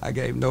sure I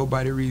gave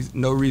nobody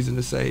no reason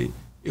to say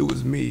it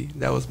was me.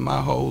 That was my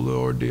whole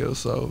little ordeal.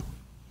 So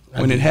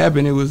when it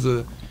happened, it was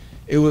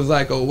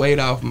like a weight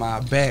off my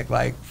back,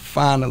 like,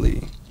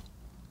 finally.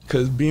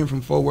 Because being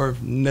from Fort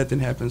Worth, nothing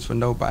happens for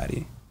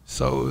nobody.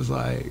 So it was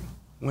like,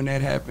 when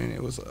that happened,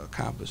 it was an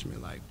accomplishment.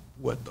 Like,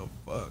 what the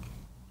fuck?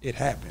 It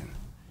happened.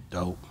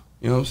 Dope.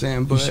 You know what I'm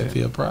saying? But you should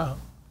feel proud.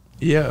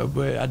 Yeah,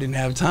 but I didn't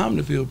have time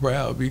to feel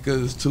proud,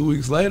 because 2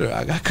 weeks later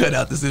I got cut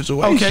out the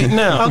situation. Okay,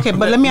 now. Okay,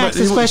 but let me ask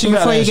this question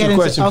before you get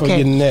into.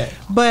 Okay, that.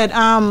 But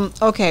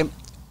okay,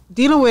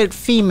 dealing with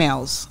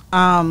females,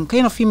 'cause,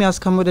 you know, females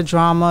come with the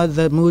drama,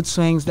 the mood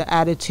swings, the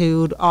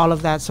attitude, all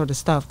of that sort of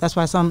stuff. That's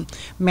why some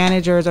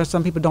managers or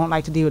some people don't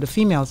like to deal with the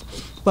females.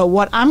 But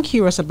what I'm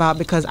curious about,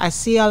 because I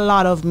see a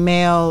lot of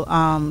male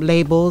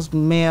labels,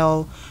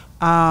 male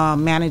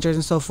managers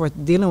and so forth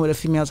dealing with the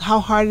females, how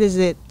hard is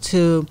it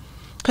to,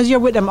 because you're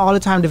with them all the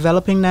time,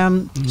 developing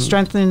them,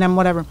 strengthening them,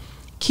 whatever,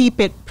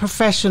 keep it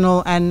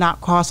professional and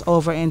not cross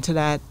over into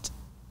that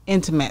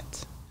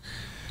intimate,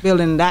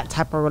 building that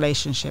type of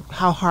relationship?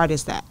 How hard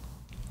is that?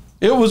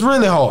 It was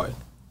really hard.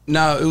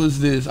 No, it was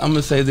this. I'm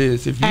gonna say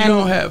this: if you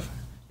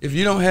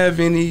don't have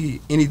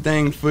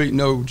anything for, you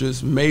know,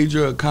 just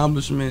major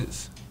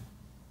accomplishments,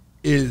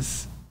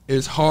 it's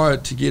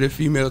hard to get a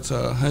female to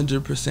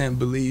 100%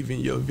 believe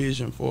in your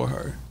vision for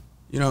her.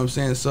 You know what I'm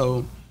saying?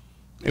 So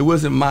it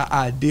wasn't my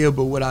idea,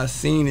 but what I've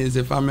seen is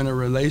if I'm in a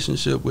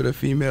relationship with a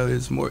female,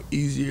 it's more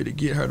easier to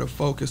get her to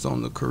focus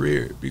on the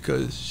career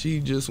because she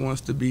just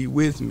wants to be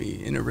with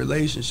me in a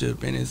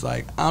relationship. And it's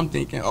like, I'm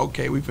thinking,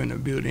 okay, we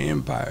finna build an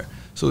empire.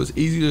 So it's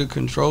easier to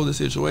control the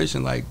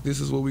situation. Like, this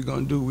is what we're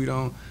gonna do. We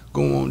don't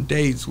go on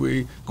dates.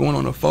 We're going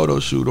on a photo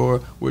shoot,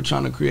 or we're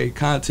trying to create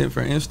content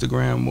for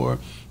Instagram, or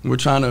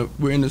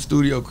we're in the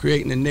studio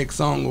creating the next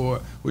song,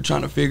 or we're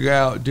trying to figure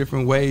out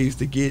different ways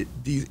to get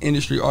these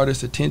industry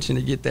artists' attention,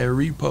 to get that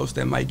repost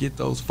that might get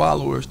those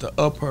followers to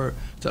up her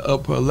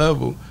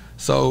level.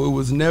 So I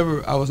was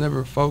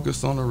never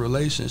focused on a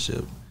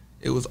relationship.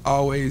 It was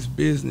always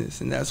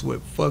business, and that's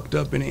what fucked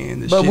up in the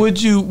end. But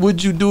would you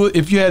do it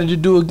if you had to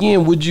do it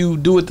again? Would you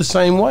do it the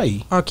same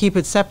way, or keep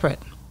it separate?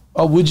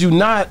 Or would you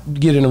not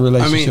get in a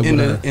relationship with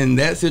her? In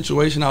that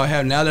situation I would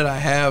have, now that I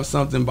have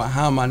something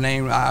behind my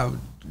name, I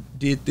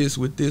did this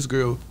with this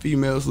girl,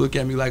 females look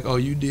at me like, oh,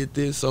 you did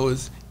this, so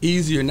it's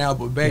easier now.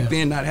 But back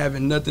then, not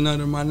having nothing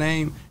under my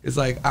name, it's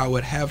like I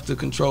would have to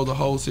control the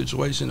whole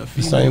situation of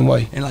female. The same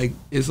way. And like,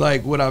 it's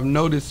like what I've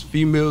noticed,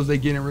 females, they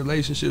get in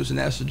relationships and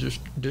that's a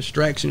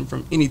distraction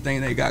from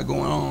anything they got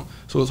going on.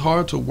 So it's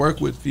hard to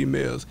work with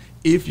females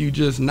if you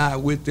just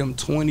not with them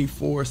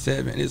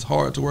 24/7. It's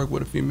hard to work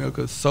with a female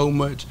because so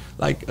much,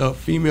 like a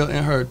female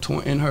in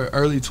her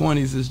early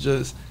 20s is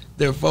just,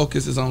 their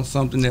focus is on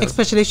something else.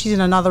 Especially if she's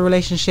in another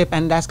relationship,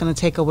 and that's going to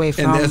take away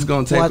from. And that's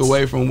going to take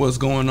away from what's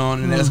going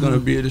on, and that's going to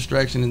be a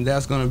distraction, and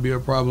that's going to be a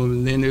problem.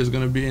 And then there's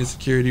going to be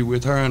insecurity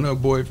with her and her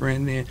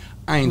boyfriend. And then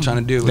I ain't trying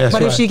to deal with that.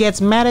 But if she gets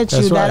mad at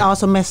you, that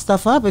also messes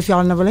stuff up if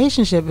y'all in a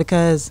relationship,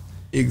 because.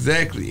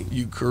 Exactly,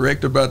 you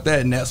correct about that,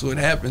 and that's what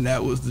happened.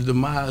 That was the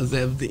demise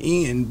of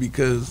the end,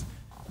 because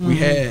we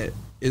had,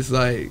 it's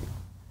like,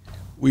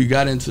 we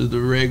got into the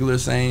regular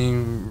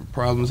same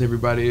problems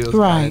everybody else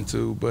got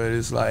into, but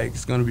it's like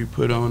it's gonna be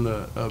put on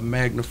a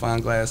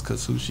magnifying glass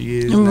because who she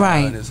is now,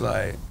 and it's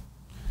like.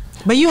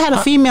 But you had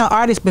a female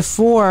artist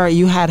before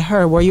you had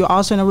her. Were you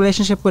also in a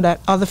relationship with that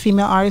other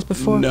female artist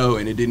before? No,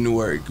 and it didn't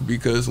work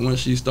because once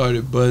she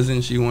started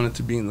buzzing, she wanted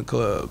to be in the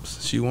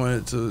clubs. She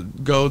wanted to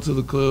go to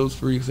the clubs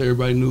free because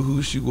everybody knew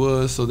who she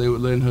was, so they were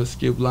letting her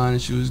skip line,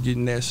 and she was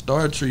getting that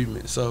star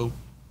treatment. So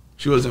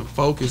she wasn't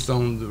focused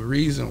on the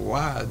reason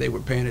why they were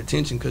paying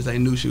attention, because they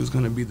knew she was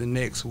going to be the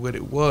next what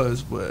it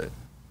was, but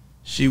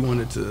she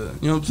wanted to,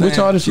 you know what I'm saying? Which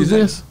artist was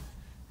this?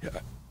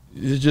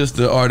 It's just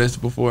the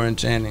artist before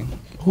Enchanting.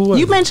 Who was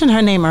you mentioned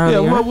her name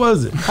earlier. Yeah, what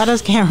was it? I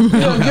just can't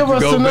remember. Yeah, give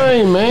us the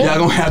name, man. Y'all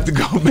gonna have to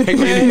go back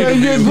in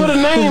and put a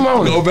name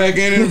on it. Go back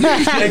in and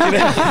check it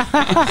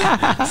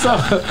out. So,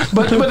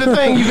 but the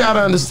thing you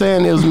gotta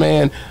understand is,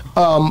 man,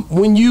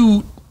 when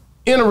you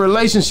in a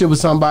relationship with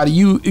somebody,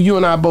 you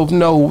and I both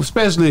know,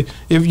 especially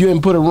if you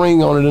didn't put a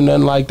ring on it or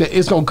nothing like that,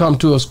 it's gonna come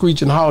to a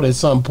screeching halt at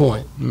some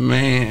point.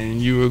 Man,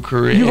 you were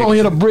correct. You're gonna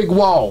hit a brick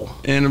wall.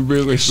 And a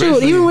brick.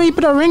 Shoot, even when you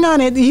put a ring on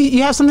it,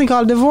 you have something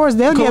called divorce.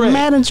 They'll get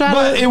mad and try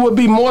But it would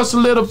be more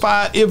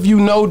solidified if you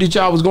know that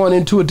y'all was going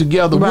into it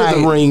together with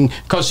a ring,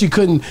 because she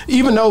couldn't,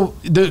 even though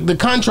the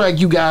contract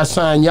you guys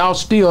signed, y'all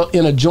still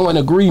in a joint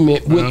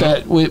agreement with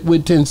that with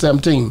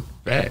 1017.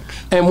 Facts.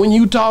 And when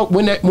you talk,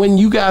 when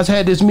you guys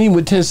had this meeting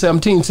with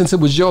 1017, since it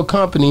was your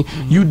company,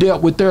 you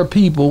dealt with their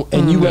people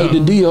and you made the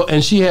deal,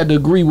 and she had to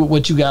agree with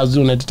what you guys were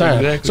doing at the time.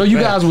 Exactly. So you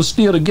guys were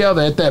still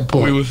together at that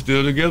point. We were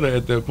still together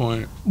at that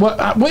point. Well,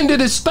 when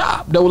did it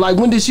stop though? Like,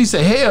 when did she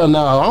say, hell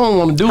no, I don't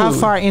want to do it? How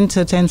far into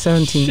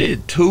 1017?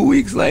 Shit, 2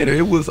 weeks later.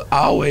 It was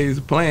always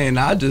planned.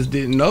 I just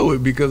didn't know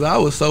it because I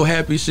was so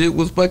happy shit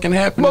was fucking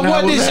happening. But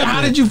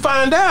how did you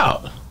find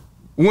out?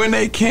 When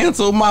they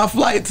canceled my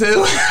flight to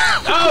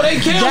oh, they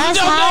canceled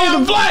your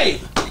damn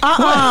flight.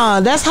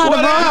 That's how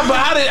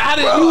how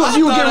did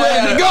you get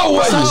ready to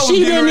go? So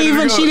she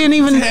didn't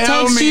even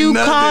text you,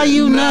 call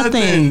you,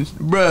 nothing.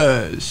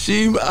 Bruh,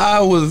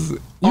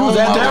 you was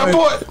at the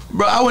airport?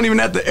 Bro, I wasn't even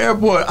at the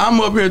airport.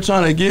 I'm up here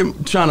trying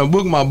to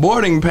book my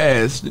boarding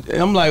pass.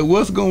 I'm like,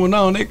 what's going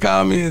on? They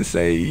call me and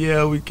say,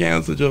 yeah, we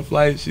canceled your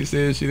flight. She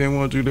said she didn't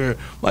want you there.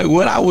 Like,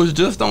 what? I was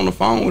just on the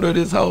phone with her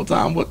this whole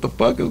time. What the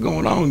fuck is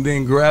going on?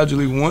 Then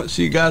gradually, once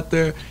she got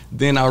there,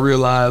 then I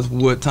realized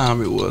what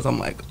time it was. I'm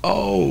like,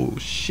 oh,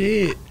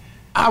 shit.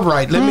 All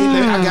right,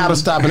 I gotta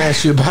stop and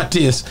ask you about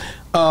this.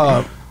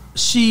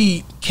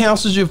 she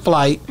cancels your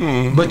flight,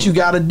 but you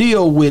got to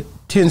deal with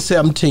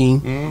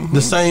 1017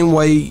 the same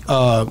way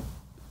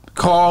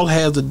Carl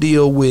has a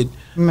deal with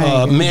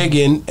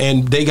Megan,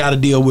 and they got to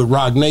deal with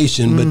Rock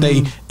Nation, but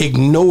they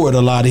ignored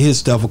a lot of his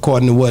stuff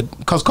according to what,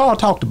 because Carl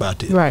talked about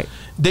this. Right.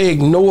 They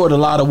ignored a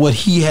lot of what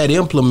he had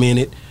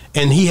implemented,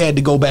 and he had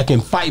to go back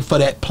and fight for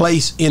that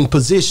place in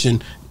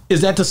position.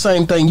 Is that the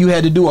same thing you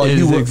had to do? Or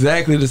it's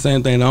exactly the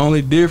same thing. The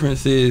only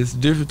difference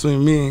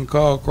between me and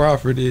Carl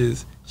Crawford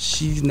is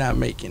she's not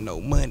making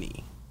no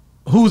money.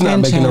 Who's not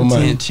making no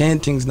money?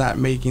 Enchanting's not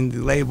making the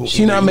label.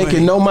 She's not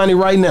making no money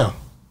right now.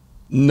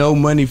 No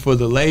money for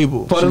the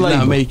label. She's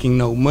not making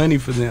no money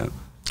for them.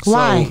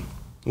 Why?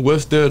 So,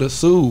 what's there to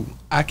sue?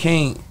 I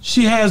can't.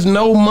 She has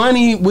no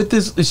money with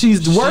this.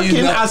 She's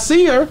working. I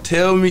see her.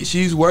 Tell me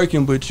she's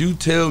working, but you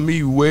tell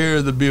me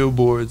where the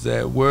billboards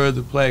at, where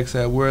the plaques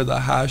at, where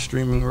the high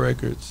streaming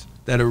records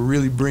that are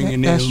really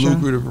bringing in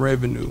lucrative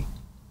revenue.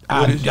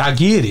 I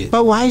get it.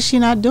 But why is she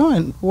not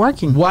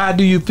working? Why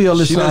do you feel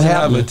it's not happening? She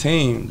doesn't have a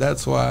team.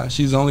 That's why.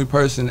 She's the only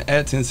person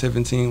at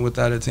 1017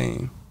 without a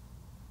team.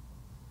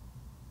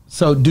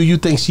 So do you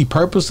think she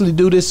purposely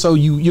do this so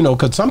you know,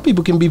 because some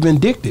people can be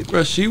vindictive.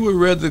 Bro, she would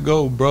rather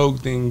go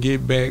broke than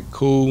get back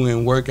cool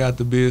and work out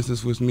the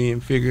business with me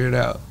and figure it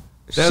out.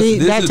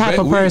 That type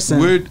of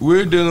person.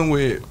 We're dealing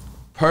with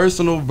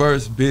personal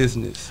versus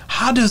business.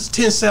 How does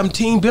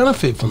 1017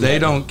 benefit from that? They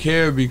don't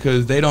care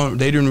because they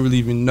didn't really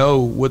even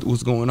know what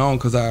was going on,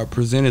 because I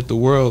presented the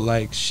world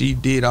like she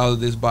did all of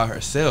this by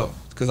herself,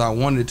 because I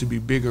wanted it to be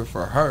bigger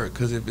for her,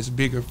 because if it's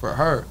bigger for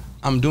her,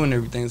 I'm doing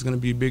everything that's going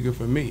to be bigger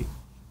for me.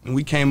 And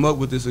we came up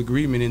with this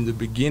agreement in the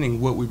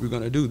beginning, what we were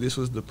going to do. This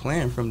was the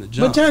plan from the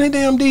jump. But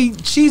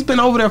JhonnieDamnD, she's been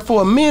over there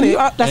for a minute.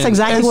 That's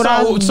exactly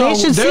what they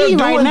should see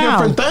right now.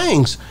 They're doing different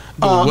things.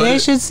 They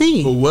should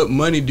see. But what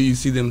money do you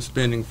see them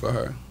spending for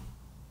her?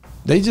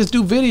 They just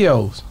do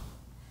videos.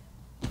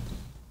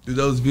 Do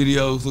those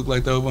videos look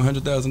like they're over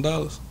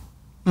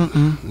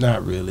 $100,000?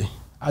 Not really.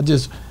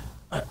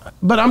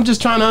 But I'm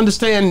just trying to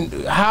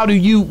understand, how do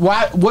you,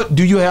 what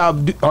do you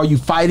have, are you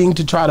fighting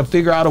to try to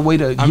figure out a way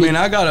to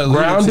I got a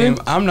legal team.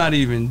 I'm not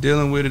even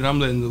dealing with it. I'm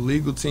letting the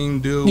legal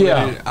team deal with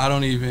it. I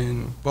don't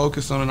even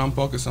focus on it. I'm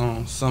focused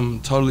on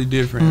something totally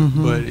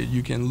different. But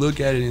you can look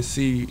at it and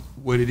see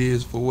what it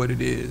is for what it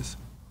is.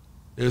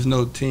 There's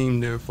no team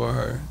there for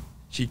her.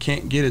 She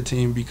can't get a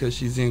team because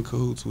she's in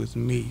cahoots with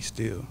me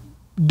still.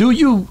 Do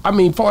you,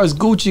 as far as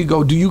Gucci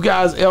go, do you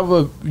guys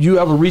ever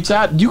reach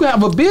out? You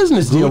have a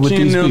business deal with these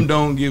people. Gucci and them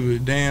don't give a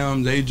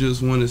damn. They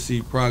just want to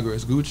see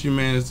progress. Gucci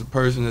man is the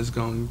person that's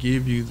going to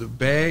give you the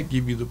bag,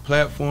 give you the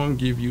platform,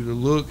 give you the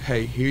look.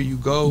 Hey, here you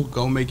go.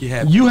 Go make it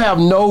happen. You have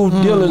no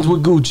dealings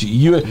with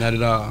Gucci. Not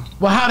at all.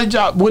 Well, how did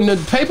y'all, when the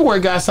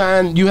paperwork got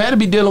signed, you had to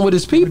be dealing with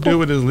his people? We deal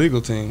with his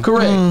legal team.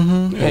 Correct.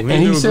 Yeah, and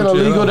he sent a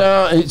legal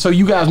down. So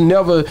you guys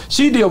never,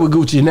 she deal with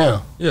Gucci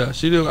now? Yeah,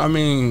 she do. I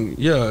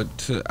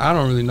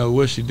don't really know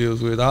what she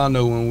deals with. I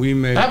know when we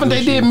met. Haven't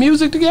they did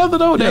music together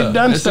though? Yeah, they've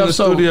done stuff in the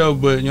studio,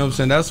 but you know what I'm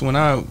saying. That's when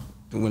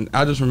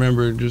I just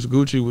remember just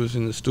Gucci was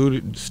in the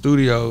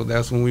studio.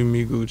 That's when we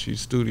meet Gucci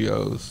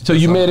Studios. So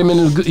you met him in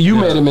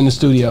the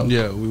studio.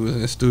 Yeah, we was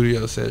in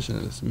studio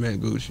sessions.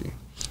 Met Gucci.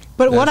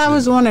 But what I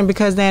was wondering,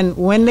 because then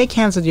when they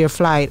canceled your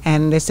flight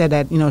and they said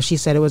that, she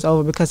said it was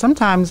over, because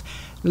sometimes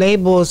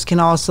labels can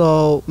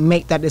also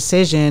make that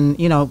decision,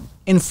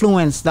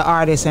 influence the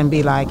artist and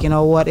be like,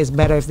 what is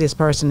better if this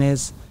person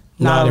is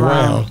not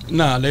around.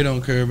 Nah, they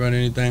don't care about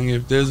anything.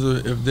 If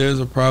there's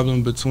a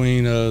problem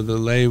between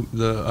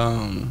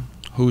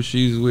who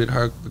she's with,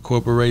 the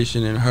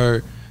corporation and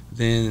her,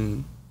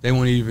 then they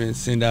won't even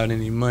send out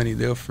any money.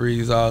 They'll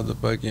freeze all the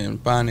fucking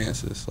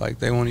finances. Like,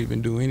 they won't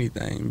even do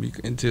anything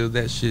until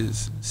that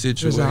shit's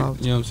situated.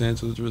 Resolved. You know what I'm saying?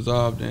 Until it's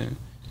resolved, and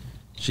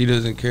she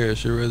doesn't care.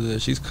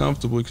 She's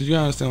comfortable, because you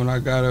understand, when I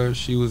got her,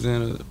 she was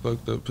in a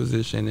fucked up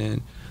position,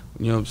 and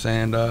you know what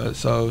I'm saying?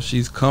 So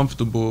she's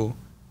comfortable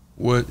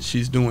what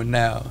she's doing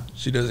now.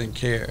 She doesn't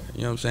care.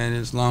 You know what I'm saying?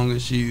 As long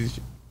as she's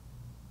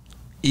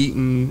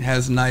eating,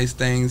 has nice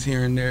things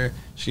here and there,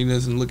 she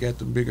doesn't look at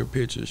the bigger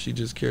picture. She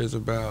just cares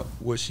about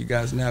what she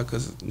got now,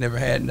 because never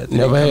had nothing.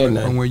 Never had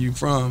nothing. From where you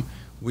from,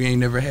 we ain't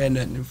never had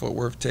nothing in Fort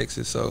Worth,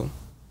 Texas. So,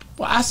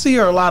 well, I see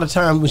her a lot of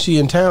times when she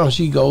in town.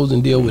 She goes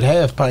and deal with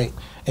Half Pint,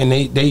 and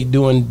they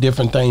doing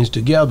different things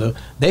together.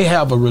 They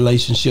have a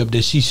relationship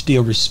that she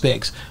still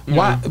respects.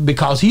 Why?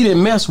 Because he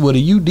didn't mess with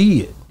her. You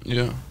did.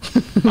 Yeah.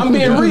 I'm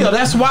being real.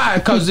 That's why.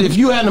 Because if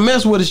you hadn't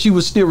messed with her, she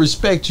would still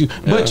respect you.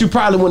 But you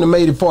probably wouldn't have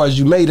made it far as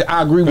you made it.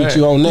 I agree with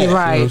you on that. Right. You know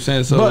what I'm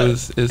saying? So but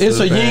it's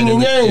a yin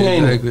and yang,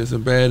 ain't it? Exactly. It's a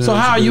bad. So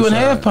how are you in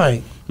Half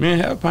Pint? Me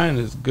and Half Pint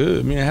is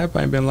good. Me and Half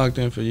Pint been locked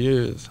in for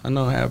years. I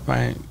know Half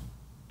Pint.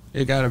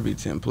 It gotta be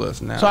 10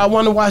 plus now. So I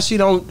wonder why she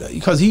don't,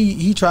 because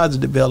he tries to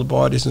develop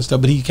artists and stuff,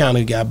 but he kind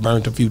of got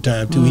burnt a few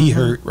times too. He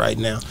hurt right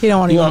now. He don't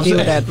want to deal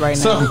with that right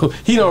now. So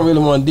he don't really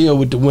want to deal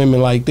with the women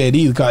like that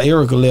either. Because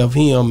Erica left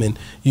him and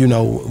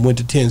went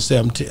to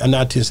 1017,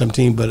 not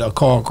 1017, but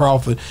Carl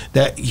Crawford.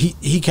 That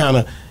he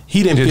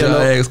he didn't Did feel y'all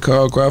no. ask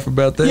Carl Crawford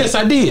about that? Yes,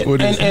 I did. What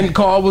did he say? And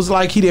Carl was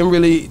like, he didn't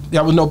really.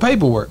 There was no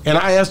paperwork, and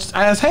I asked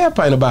Half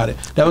Pint about it.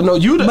 There was no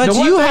you. But the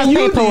one you thing had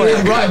you paperwork.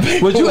 did,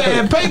 right? But you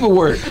had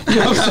paperwork. You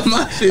know what I'm saying?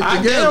 My shit I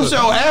together. damn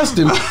sure asked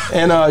him,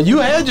 and you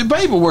had your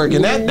paperwork,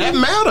 and that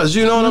matters.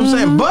 You know what I'm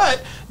saying?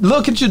 But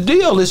look at your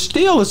deal. It's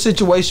still a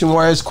situation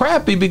where it's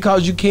crappy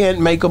because you can't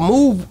make a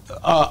move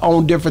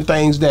on different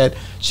things that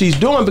she's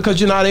doing because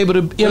you're not able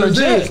to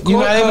interject. You're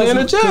not able to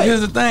interject.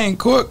 Here's the thing: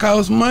 court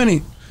costs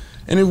money,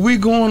 and if we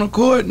go on to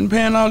court and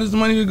paying all this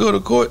money to go to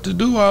court to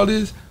do all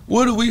this,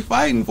 what are we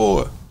fighting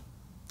for?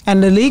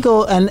 And the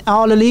legal and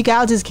all the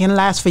legalities can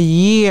last for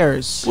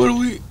years. What are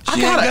we? I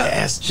gotta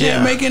ask. She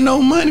ain't making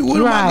no money.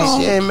 What Right.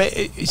 am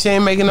I She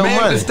ain't making no Man,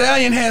 money. the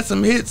Stallion had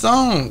some hit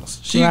songs.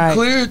 She Right.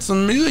 cleared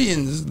some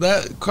millions.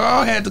 That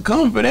Carl had to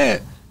come for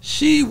that.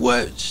 She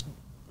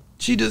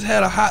just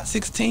had a hot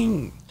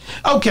 16.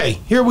 Okay,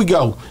 here we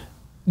go.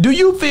 Do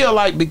you feel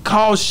like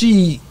because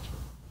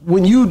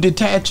when you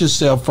detach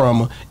yourself from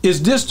her,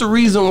 is this the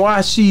reason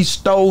why she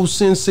stole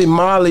S3nsi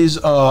Molly's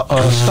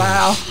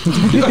style?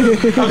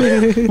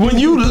 When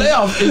you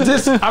left, is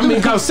this? I mean,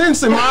 because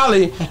S3nsi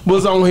Molly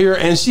was on here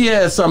and she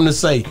had something to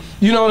say.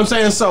 You know what I'm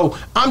saying? So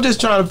I'm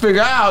just trying to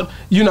figure out,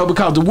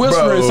 because the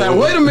whispering sound.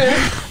 Wait a minute,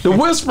 the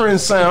whispering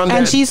sound.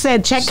 And that- she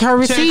said, check her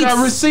receipts. Check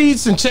her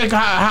receipts and check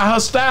how her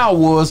style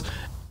was.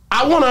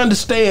 I want to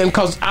understand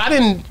because I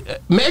didn't.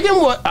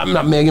 I'm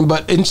not Megan,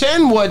 but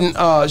Enchanting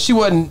wasn't. She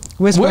wasn't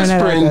Whispering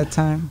whispering at that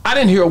time. I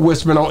didn't hear her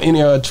whispering on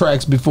any of her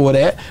tracks before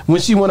that.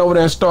 When she went over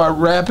there and started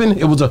rapping,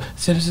 it was a.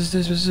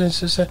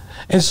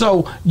 And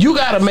so you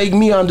got to make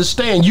me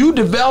understand. You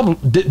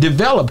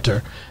developed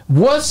her.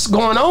 What's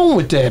going on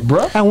with that,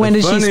 bro? And when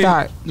did she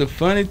start? The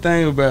funny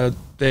thing about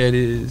that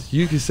is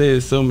you can say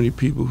there's so many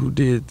people who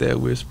did that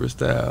whisper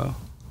style.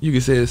 You can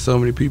say there's so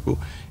many people.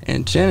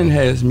 And Channing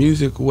has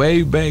music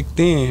way back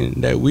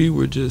then that we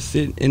were just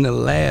sitting in the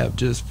lab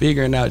just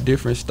figuring out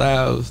different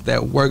styles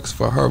that works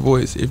for her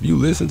voice. If you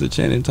listen to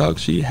Channing talk,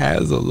 she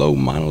has a low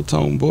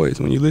monotone voice.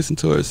 When you listen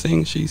to her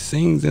sing, she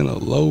sings in a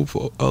low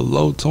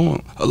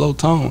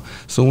tone.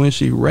 So when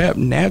she rap,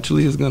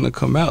 naturally it's gonna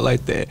come out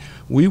like that.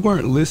 We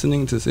weren't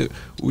listening to.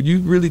 Would you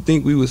really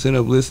think we would sit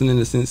up listening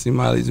to S3nsi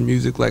Molly's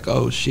music like,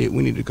 oh shit,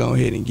 we need to go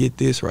ahead and get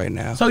this right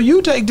now? So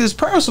you take this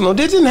personal.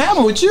 This didn't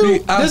happen with you.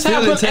 This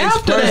happened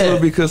after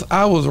that. Because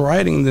I was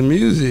writing the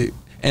music,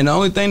 and the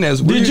only thing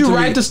that's weird. Did you to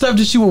write me, the stuff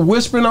that she was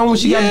whispering on when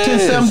she got to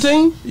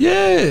 1017?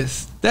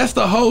 Yes, that's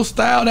the whole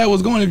style that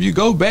was going. If you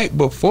go back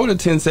before the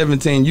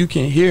 1017, you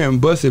can hear and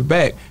bust it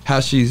back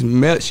how she's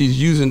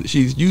using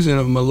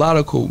a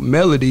melodical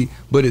melody,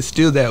 but it's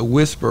still that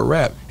whisper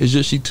rap. It's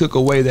just she took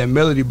away that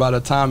melody by the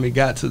time it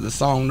got to the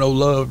song No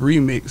Love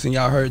remix, and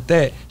y'all heard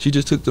that. She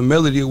just took the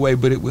melody away,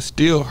 but it was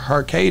still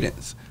her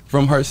cadence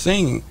from her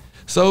singing.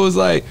 So it was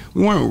like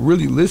we weren't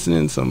really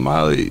listening to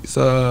Molly's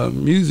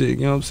music.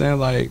 You know what I'm saying?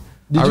 Like,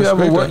 Did you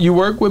ever work? You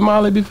worked with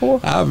Molly before?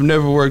 I've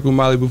never worked with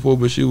Molly before,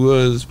 but she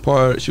was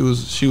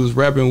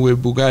rapping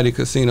with Bugatti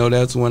Casino.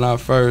 That's when I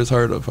first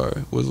heard of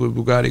her. Was with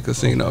Bugatti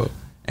Casino.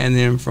 And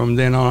then from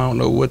then on, I don't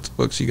know what the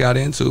fuck she got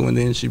into, and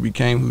then she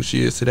became who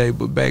she is today.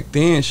 But back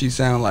then, she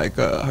sounded like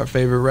her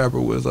favorite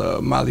rapper was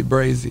Molly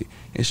Brazy,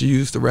 and she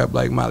used to rap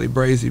like Molly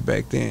Brazy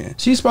back then.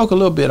 She spoke a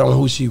little bit on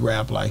who she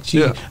rapped like.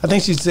 Yeah. I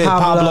think she said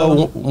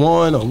Pablo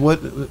One or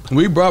what?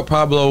 We brought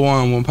Pablo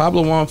One when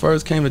Pablo One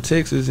first came to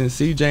Texas, and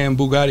CJ and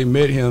Bugatti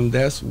met him.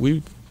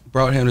 We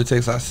brought him to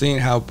Texas. I seen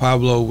how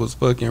Pablo was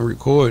fucking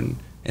recording.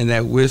 And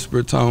that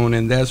whisper tone,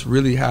 and that's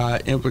really how I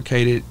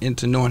implicated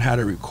into knowing how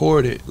to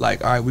record it.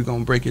 Like, all right, we're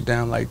gonna break it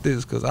down like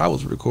this, because I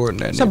was recording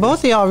that. So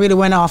both of y'all really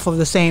went off of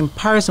the same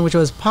person, which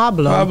was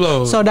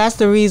Pablo. So that's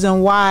the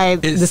reason why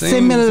the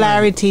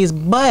similarities.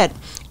 But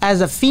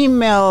as a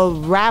female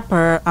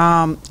rapper,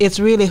 it's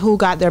really who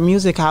got their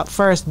music out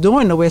first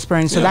doing the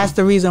whispering. So that's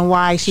the reason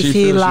why she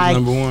feel like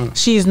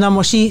she's number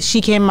one. She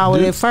came out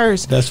with it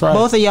first. That's right.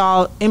 Both of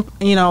y'all,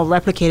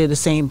 replicated the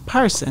same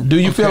person. Do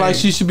you feel like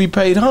she should be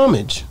paid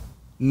homage?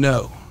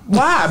 No.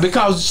 Why?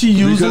 Because she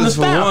using the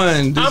style. For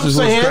one, this is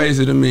what's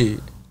crazy to me.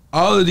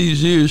 All of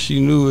these years she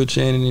knew of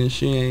Channing,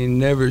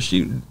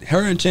 and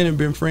her and Channing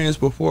been friends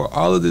before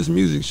all of this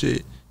music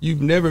shit.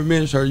 You've never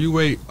mentioned her. You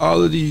wait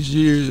all of these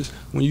years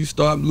when you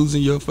start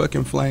losing your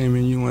fucking flame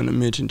and you want to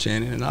mention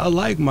Channing. And I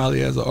like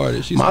Molly as an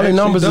artist. Molly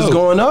numbers is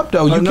going up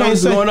though. Her You can't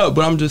say going up,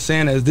 but I'm just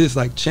saying as this,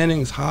 like,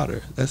 Channing's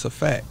hotter. That's a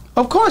fact.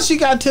 Of course, she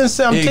got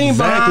 1017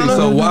 behind her.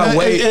 So why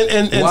wait?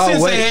 And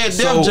since they had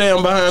Def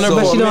Jam behind her,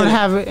 but she don't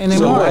have it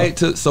anymore.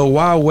 So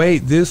why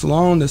wait this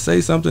long to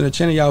say something to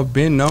Channing? Y'all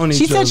been known each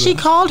other. She said she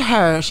called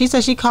her. She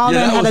said she called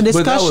her and had a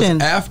discussion.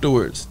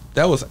 But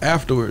that was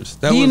afterwards.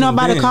 Do you know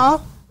about the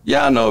call?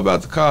 Yeah, I know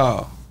about the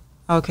call.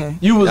 Okay.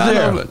 You was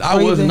there.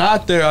 I was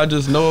not there. I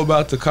just know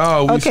about the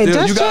call.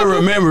 You got to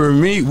remember,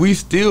 we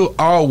still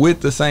are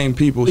with the same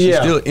people. She's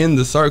still in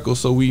the circle,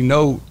 so we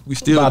know we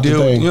still about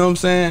deal. You know what I'm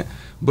saying?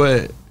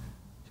 But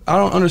I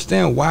don't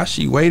understand why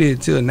she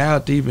waited till now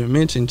to even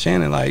mention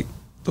Channing. Like,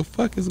 the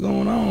fuck is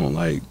going on?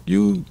 Like,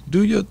 you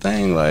do your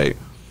thing. Like,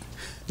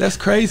 That's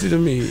crazy to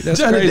me. That's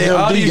Johnny crazy.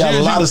 All Damn D these got a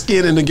years lot of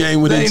skin in the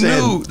game with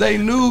Enchanting. they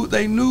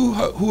knew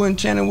who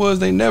Enchanting was.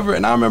 They never,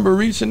 and I remember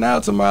reaching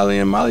out to Molly,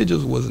 and Molly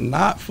just was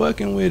not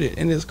fucking with it.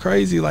 And it's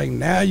crazy. Like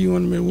now you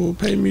want me, well,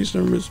 pay me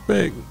some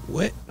respect.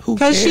 What? Who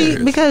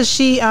cares? Because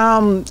she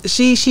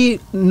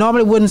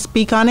normally wouldn't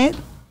speak on it,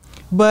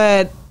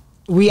 but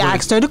we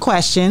asked her the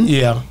question.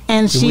 Yeah,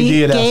 and she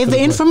gave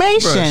the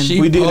information. Bruh,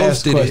 we did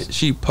ask the question.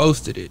 She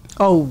posted it.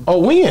 Oh,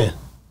 when?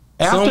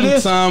 After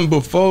this? Sometime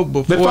before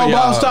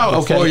Boss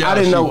Talk? Okay, I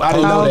didn't know that.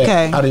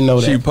 Okay. I didn't know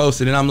that. She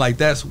posted it. And I'm like,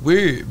 that's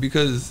weird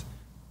because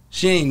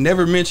she ain't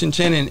never mentioned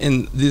Channing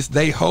in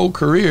they whole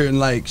career. And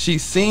like, she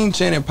seen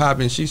Channing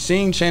popping. She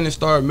seen Channing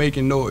start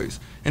making noise.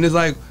 And it's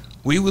like,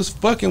 we was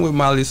fucking with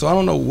Molly, so I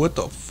don't know what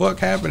the fuck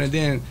happened. And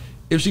then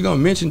if she gonna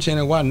mention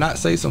Channing, why not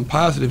say some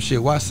positive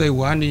shit? Why say,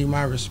 well, I need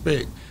my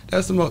respect?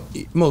 That's the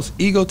most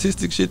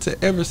egotistic shit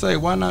to ever say.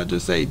 Why not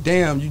just say,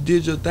 damn, you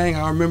did your thing.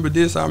 I remember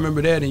this, I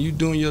remember that, and you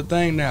doing your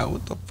thing now.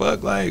 What the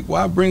fuck? Like,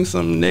 why bring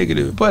something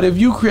negative? But if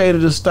you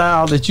created a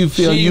style that you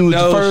feel you was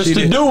the first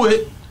to do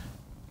it,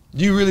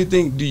 do you really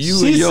think? Do you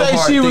she in your say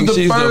heart she was think the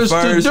she's first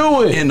the first to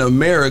do it in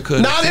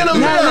America? Not in America,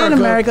 Not in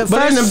America.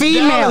 but in First the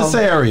female. Dallas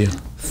area,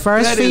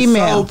 first That is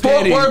female. so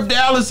petty. Fort Worth,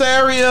 Dallas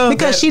area,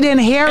 Because she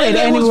didn't hear it and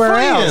they was anywhere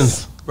friends.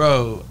 else.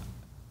 Bro,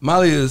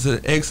 Molly is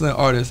an excellent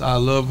artist. I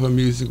love her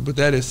music, but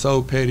that is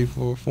so petty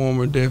for a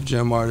former Def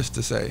Jam artist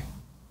to say.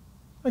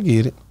 I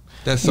get it.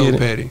 That's so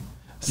petty.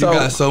 So- You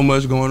got so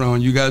much going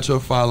on. You got your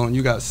following.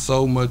 You got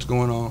so much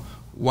going on.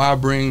 Why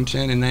bring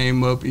Channing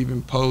name up,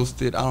 even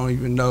post it? I don't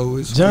even know.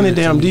 It's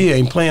JhonnieDamnD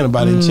ain't playing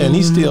about Enchanting.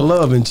 He still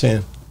love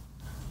Enchanting.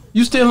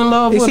 You still in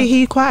love You with see, him?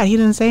 he quiet. He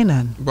didn't say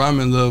nothing. Bro, I'm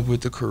in love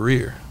with the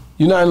career.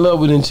 You're not in love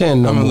with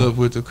Enchanting no I'm in more. love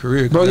with the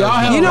career. Bro, y'all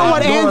have You know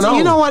what going ends? on.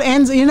 You know what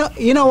ends?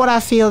 You know what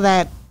I feel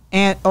that.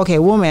 And okay,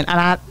 woman, and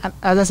I,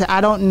 as I said, I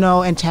don't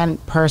know Enchanting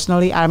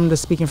personally. I'm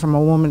just speaking from a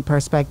woman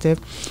perspective.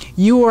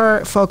 You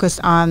were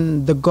focused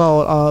on the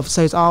goal of,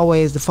 so it's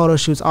always the photo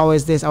shoots,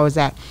 always this, always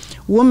that.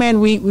 Women,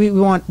 we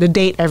want the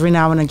date every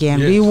now and again.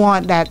 Yes. We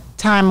want that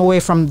time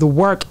away from the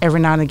work every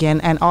now and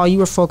again, and all you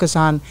were focused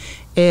on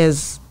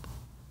is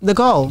the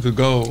goal. The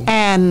goal.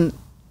 And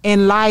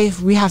in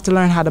life, we have to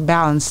learn how to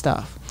balance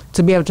stuff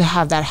to be able to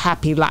have that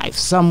happy life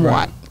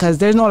somewhat, because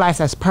there's no life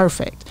that's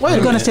perfect. Wait a You're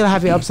gonna minute. still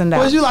have your ups and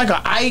downs. Was you like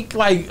a Ike?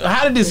 Like,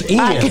 how did this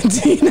end? Ike and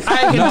Tina.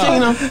 Ike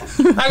and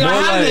Tina. Like,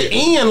 how did it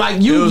end? Like,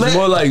 It you was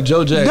more like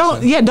Joe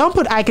Jackson. Don't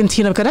put Ike and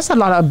Tina, because that's a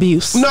lot of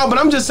abuse. No, but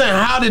I'm just saying,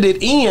 how did it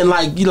end?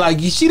 Like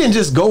she didn't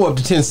just go up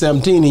to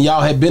 1017 and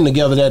y'all had been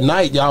together that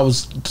night. Y'all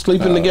was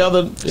sleeping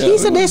together. Yeah, He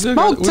said we they was spoke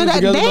together- to we was that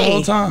together the day.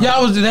 whole time.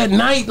 Y'all was that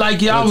night,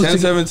 like y'all was.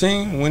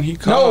 1017 when he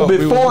No,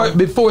 called.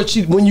 before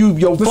she when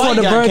your flight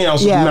the got birth-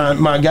 canceled, yeah.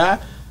 my guy.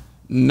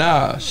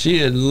 Nah, she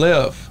had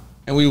left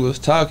and we was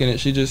talking and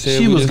she just said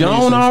She we was just need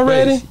gone some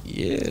already? space.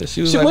 Yeah,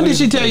 she was. She, like, when we did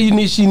she need tell some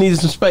you she needed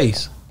some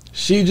space? space.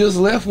 She just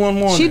left one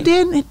morning. She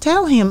didn't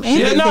tell him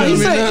anything. Yeah, no, he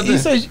Nothing.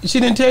 said she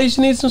didn't tell you she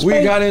needed some space.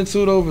 We got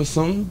into it over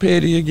something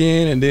petty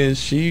again,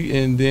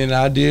 and then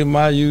I did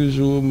my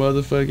usual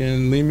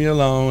motherfucking leave me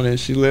alone, and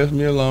she left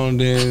me alone.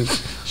 Then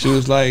she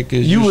was like,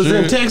 "Is you was sure?"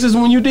 in Texas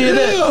when you did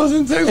Yeah, that? I was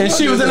in Texas. And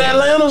she was in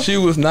Atlanta? She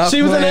was not.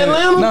 She was in playing.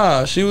 Atlanta?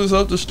 Nah, she was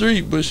up the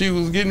street, but she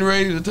was getting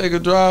ready to take a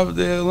drive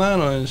to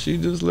Atlanta, and she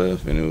just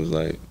left, and it was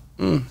like,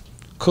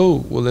 cool.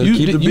 Well, let's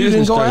keep the business You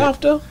didn't go straight.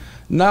 after?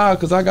 Nah,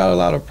 cause I got a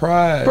lot of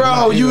pride.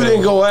 Bro, you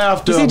didn't go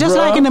after. See, just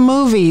bro. like in the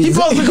movies, He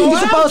supposed to go He's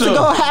supposed to after.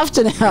 go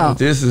after them.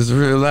 This is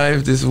real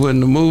life. This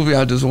wasn't a movie.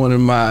 I just wanted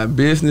my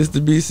business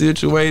to be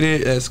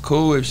situated. That's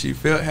cool. If she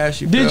felt how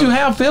she felt. Did you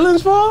have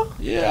feelings for her?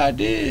 Yeah, I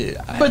did.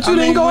 But you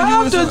didn't go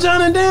after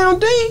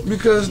JhonnieDamnD.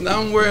 because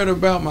I'm worried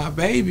about my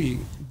baby,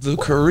 the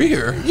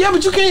career. Yeah,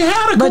 but you can't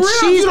have a But career. if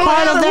she's you don't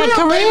part have of a that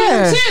real baby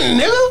career.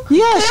 intent, nigga.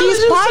 Yeah, Hell she's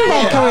is you part of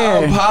that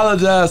saying? career. I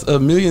apologized a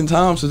million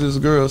times to this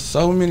girl,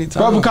 so many times.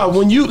 Bro, because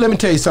when you, let me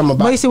tell you something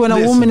about. But you see, when a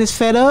listen. woman is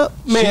fed up,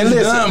 Man, She's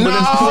listen. done, but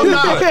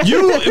No, it's-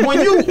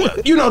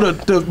 you know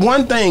the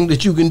one thing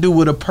that you can do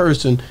with a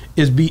person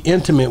is be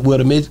intimate with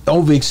them. It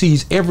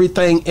oversees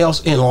everything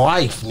else in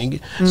life, nigga.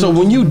 So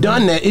when you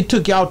done that, it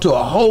took y'all to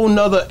a whole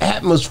nother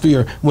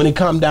atmosphere when it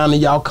come down to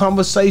y'all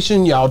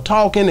conversation, y'all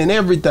talking and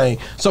everything.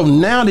 So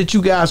now that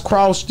you guys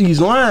cross these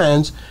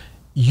lines,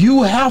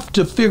 you have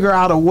to figure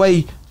out a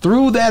way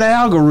through that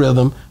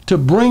algorithm to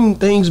bring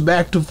things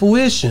back to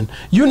fruition.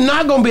 You're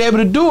not going to be able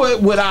to do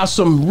it without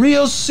some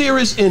real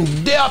serious,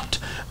 in-depth,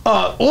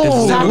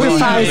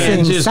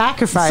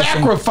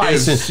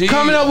 sacrificing, If she-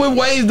 coming up with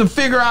ways to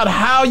figure out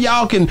how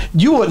y'all can.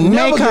 You would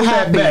never Make her get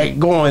that happy. back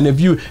going if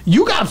you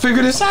got to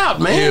figure this out,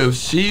 man. If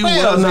she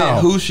Hell wasn't no.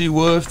 who she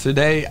was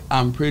today,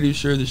 I'm pretty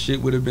sure the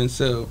shit would have been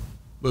settled.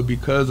 But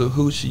because of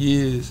who she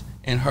is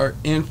and her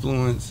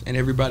influence and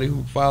everybody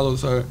who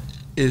follows her,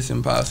 it's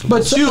impossible.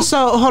 But you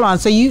so hold on.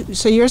 So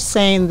you're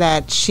saying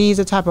that she's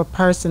the type of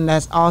person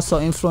that's also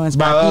influenced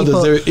By by, others,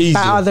 people, they're easy.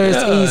 by others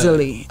Yeah.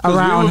 easily 'Cause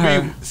around we would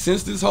her. be-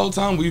 since this whole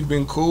time, we've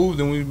been cool,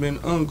 then we've been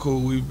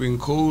uncool. We've been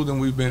cool, then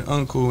we've been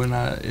uncool, and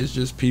it's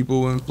just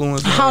people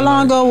influencing. How her,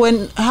 long like-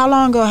 ago? How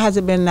long ago has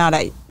it been now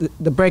that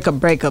the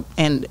breakup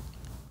ended?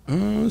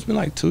 It's been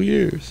like 2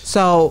 years.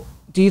 So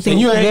do you think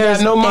And you ain't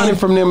got no money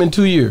from them in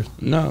 2 years?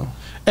 No.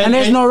 And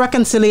there's no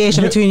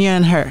reconciliation between you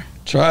and her?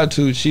 Try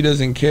to. She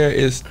doesn't care.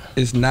 It's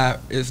not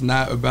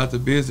about the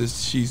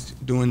business. She's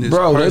doing this.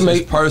 Bro,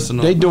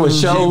 personal. They doing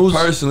shows. She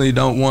personally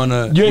don't want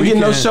to. You ain't getting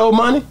no show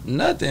money?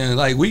 Nothing.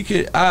 Like we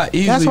could. I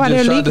easily That's why just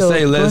they're try legal. to say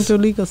Going let's. through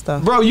legal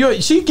stuff. Bro,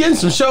 she getting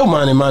some show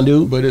money, my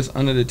dude. But it's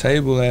under the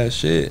table ass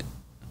shit.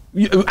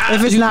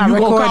 If it's not you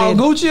recorded, gonna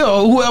call Gucci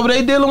or whoever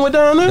they dealing with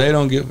down there? They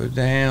don't give a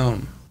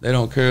damn. They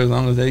don't care as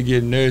long as they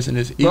get nurse, and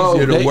it's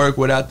easier to work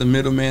without the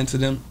middleman to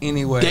them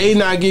anyway. They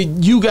not get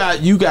you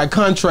got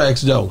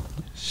contracts though.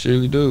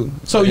 Surely do.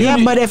 So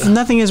but if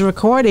nothing is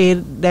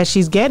recorded that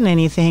she's getting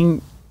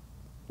anything,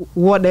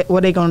 what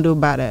they gonna do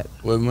about it?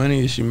 What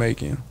money is she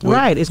making?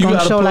 Right, it's gonna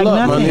show like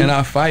nothing. Can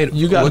I fight?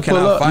 You got to pull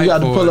up. You got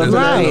to pull up. There's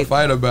nothing Right. to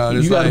fight about.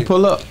 It's You got to like,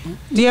 pull up.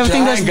 Do you ever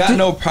think I that's ain't got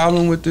no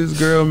problem with this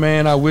girl,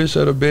 man. I wish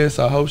her the best.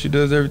 I hope she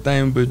does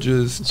everything, but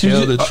just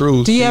tell the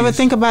truth. Do you ever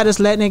think about just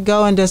letting it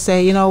go and just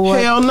say, you know what?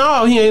 Hell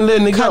no, he ain't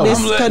letting it go. Cut I'm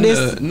this-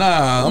 letting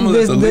I'm gonna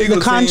let the legal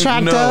the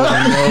contractor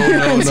team,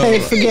 no. say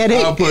forget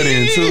it. I'll put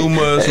in too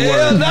much work.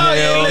 Hell no, he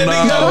ain't letting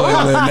it go. I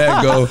ain't letting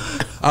that go.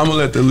 I'm gonna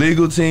let the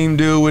legal team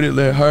deal with it.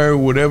 Let her,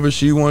 whatever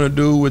she want to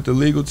do with the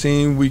legal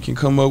team, we can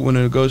come up with a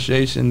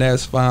negotiation.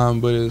 That's fine.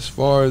 But as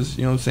far as,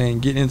 you know what I'm saying,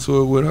 getting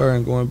into it with her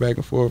and going back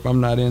and forth,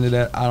 I'm not into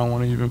that. I don't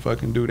want to even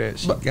fucking do that.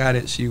 She got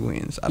it. She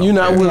wins. You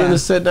not willing Yeah. to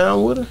sit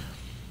down with her?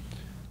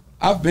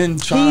 I've been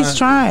trying. He's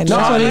trying. No,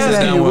 That's what I'm he asking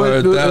said.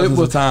 you, Thousands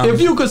of times.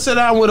 if you could sit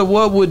down with her,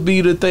 what would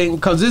be the thing?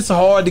 Because it's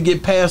hard to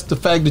get past the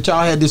fact that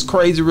y'all had this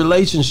crazy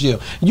relationship.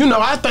 You know,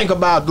 I think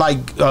about like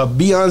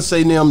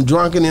Beyonce and them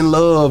drunken in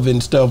love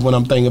and stuff when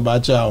I'm thinking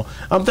about y'all.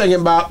 I'm thinking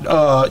about,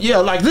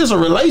 like this a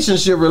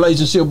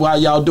relationship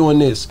while y'all doing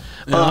this.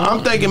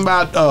 I'm thinking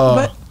about...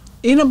 But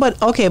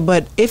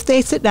but if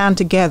they sit down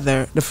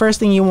together, the first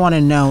thing you want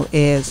to know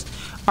is,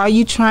 are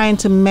you trying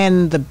to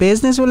mend the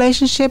business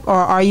relationship, or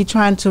are you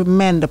trying to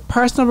mend the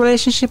personal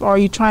relationship, or are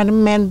you trying to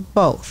mend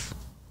both?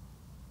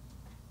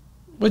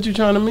 what you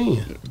trying to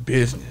mean?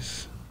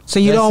 Business. So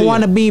you That's don't it.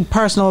 want to be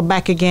personal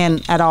back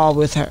again at all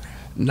with her.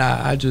 Nah,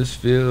 I just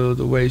feel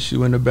the way she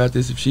went about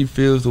this. If she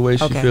feels the way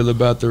she Okay. feel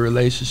about the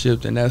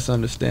relationship, then that's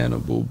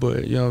understandable.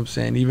 But you know what I'm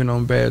saying? Even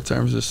on bad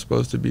terms, there's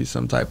supposed to be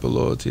some type of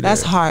loyalty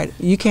That's there. hard.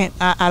 You can't.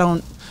 I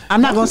don't.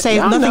 I'm not gonna say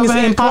Y'all nothing is never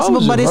had impossible,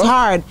 closure, but it's bro.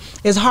 hard.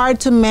 It's hard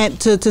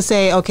to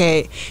say,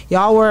 okay,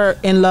 y'all were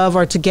in love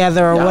or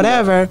together or Y'all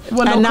whatever, never-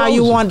 wasn't and no now you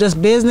closure. want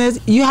just business.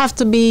 You have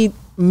to be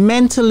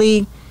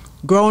mentally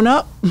grown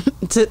up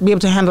to be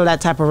able to handle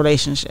that type of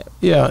relationship.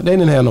 Yeah, they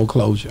didn't have no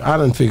closure. I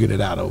done figured it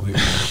out over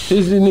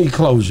here. They need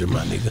closure,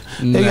 my nigga.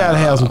 They gotta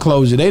have some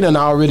closure. They done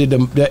already,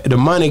 the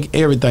money,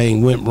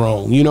 everything went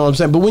wrong. You know what I'm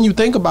saying? But when you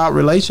think about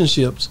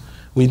relationships,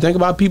 when you think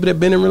about people that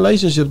been in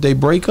relationships, they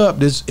break up.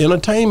 This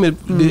entertainment,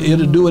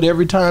 it'll do it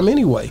every time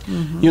anyway.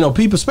 You know,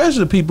 people, especially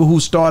the people who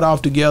start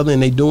off together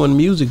and they doing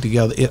music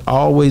together, it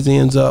always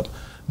ends up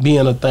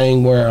being a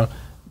thing where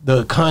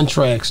the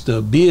contracts,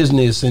 the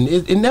business, and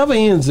it never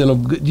ends in a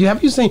good.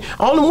 Have you seen?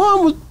 Only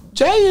one was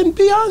Jay and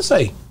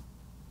Beyonce.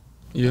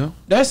 Yeah.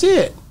 That's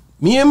it.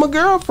 Me and my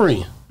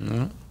girlfriend.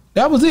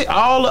 That was it.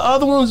 All the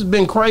other ones have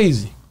been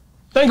crazy.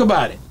 Think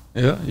about it.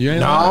 Yeah. You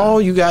ain't No,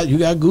 lying. you got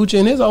Gucci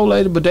and his old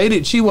lady, but they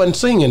did. She wasn't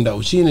singing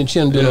though. She didn't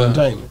do Yeah.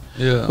 entertainment.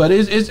 Yeah. But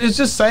it's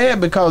just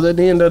sad because at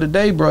the end of the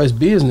day, bro, it's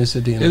business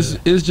at the end. of the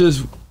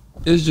day.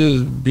 It's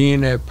just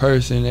being that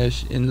person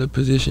that in the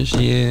position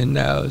she in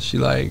now. She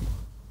like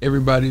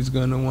everybody's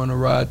gonna want to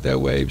ride that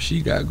wave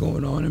she got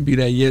going on and be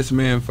that yes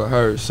man for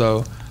her.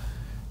 So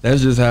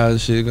that's just how the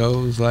shit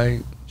goes. Like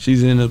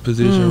she's in a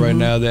position right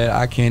now that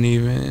I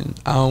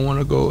don't want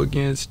to go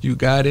against. You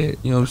got it.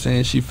 You know what I'm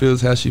saying? She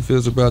feels how she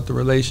feels about the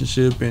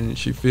relationship, and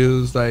she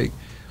feels like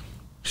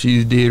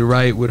she did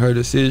right with her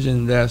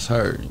decision. That's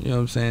her. You know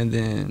what I'm saying?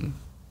 Then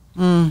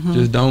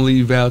just don't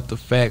leave out the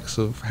facts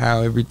of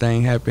how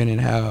everything happened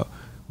and how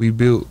we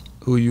built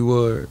who you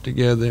were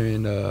together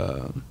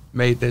and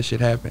made that shit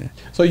happen.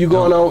 So you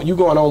going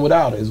on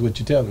without it is what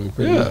you're telling me.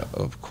 Pretty much.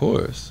 Of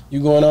course.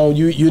 You going on.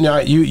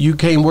 You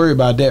can't worry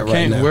about that right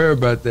Can't now. worry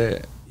about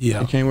that.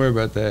 Yeah. You can't worry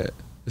about that.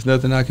 There's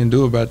nothing I can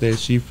do about that.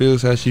 She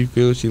feels how she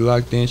feels. She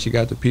locked in. She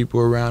got the people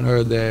around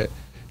her that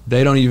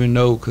they don't even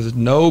know, because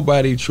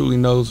nobody truly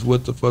knows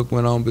what the fuck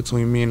went on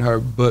between me and her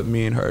but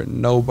me and her.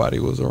 Nobody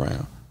was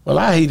around. Well,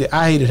 I hate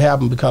it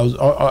happened because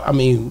I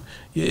mean,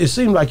 it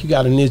seemed like you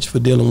got a niche for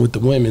dealing with the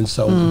women.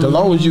 So the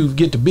long as you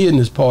get the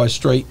business part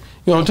straight,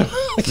 you know what I'm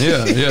talking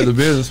about? Yeah, the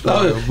business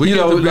part.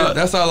 You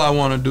That's all I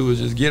want to do is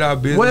just get our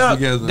business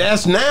together.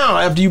 That's now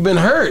after you've been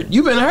hurt.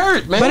 You've been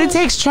hurt, man. But it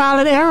takes trial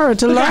and error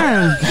to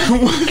learn.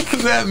 What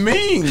does that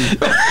mean?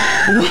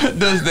 What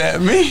does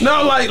that mean?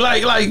 No,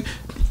 like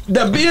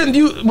the being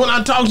you. When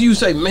I talk to you,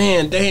 say,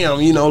 man,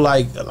 damn, you know,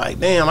 like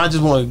damn, I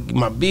just want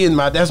my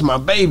business. That's my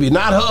baby,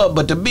 not her,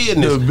 but the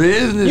business. The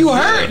business. You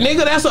hurt,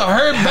 nigga. That's a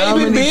hurt How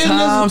baby many business.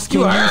 times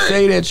can you hurt.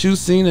 say that you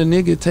seen a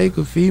nigga take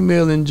a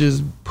female and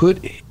just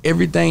put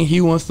everything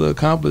he wants to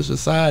accomplish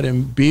aside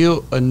and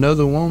build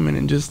another woman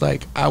and just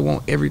like, I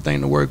want everything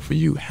to work for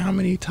you. How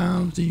many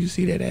times do you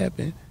see that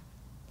happen?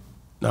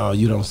 No,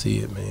 you don't see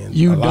it, man.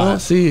 You don't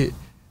see it.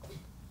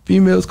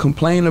 Females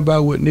complain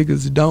about what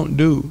niggas don't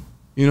do.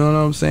 You know what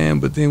I'm saying?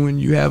 But then when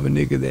you have a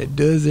nigga that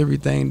does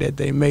everything that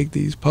they make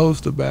these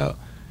posts about,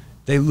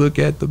 they look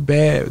at the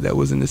bad that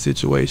was in the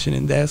situation,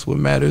 and that's what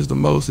matters the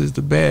most is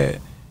the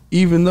bad.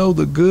 Even though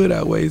the good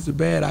outweighs the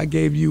bad, I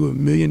gave you $1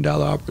 million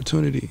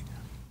opportunity.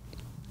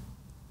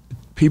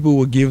 People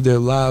will give their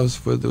lives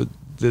for the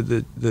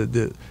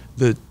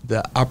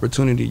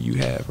opportunity you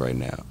have right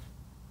now.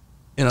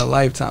 In a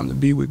lifetime to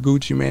be with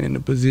Gucci Mane in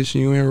the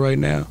position you're in right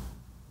now.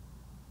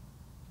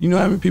 You know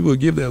how many people would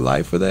give their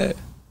life for that?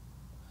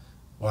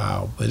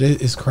 Wow, but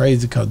it's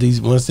crazy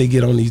because once they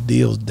get on these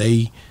deals,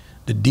 the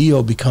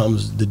deal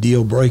becomes the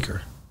deal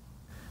breaker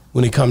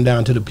when it come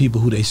down to the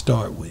people who they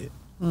start with.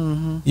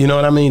 Mm-hmm. You know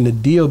what I mean? The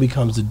deal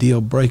becomes the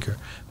deal breaker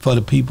for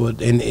the people,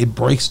 and it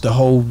breaks the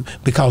whole,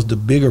 because the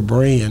bigger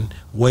brand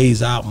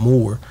weighs out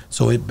more,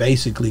 so it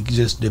basically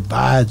just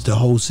divides the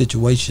whole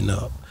situation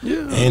up.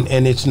 Yeah.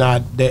 And it's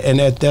not that, and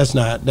that's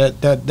not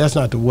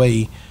the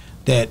way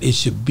that it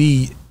should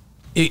be.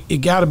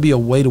 It got to be a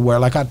way to where,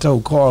 like I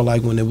told Carl,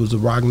 like when it was the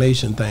Rock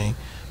Nation thing,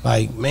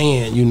 like,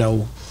 man, you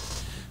know,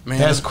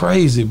 that's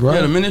crazy, bro.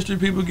 Yeah, the ministry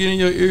people get in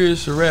your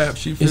ears to rap.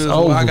 She feels,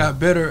 well, I got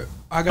better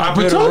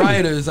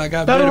writers. I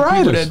got better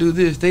people that do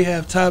this. They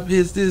have top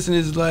hits, this, and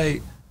it's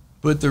like,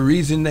 but the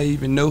reason they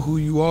even know who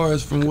you are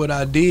is from what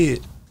I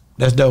did.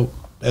 That's dope.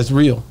 That's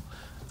real.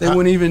 They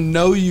wouldn't even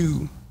know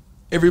you.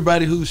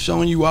 Everybody who's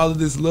showing you all of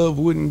this love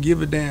wouldn't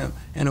give a damn.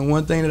 And the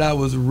one thing that I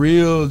was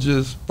real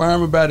just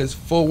firm about is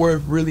Fort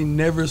Worth really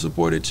never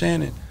supported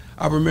Channing.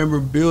 I remember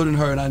building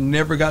her, and I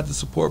never got the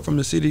support from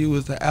the city. It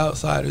was the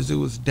outsiders. It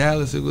was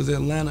Dallas. It was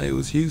Atlanta. It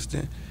was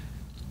Houston.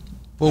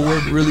 Fort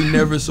Worth really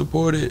never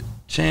supported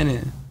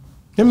Channing.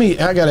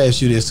 I gotta ask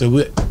you this.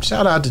 So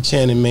shout out to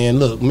Channing, man.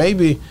 Look,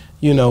 maybe,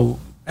 you know,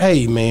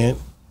 hey, man,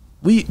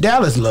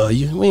 Dallas love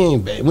you. We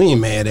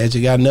ain't mad at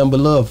you. Got nothing but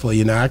love for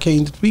you. Now I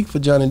can't speak for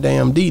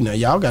JhonnieDamnD. Now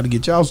y'all got to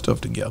get y'all stuff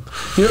together.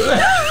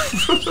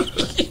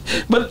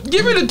 But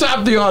give me the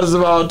top 3 artists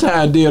of all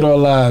time, dead or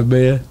alive,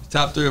 man.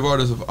 Top 3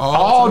 artists of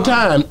all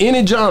time,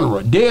 any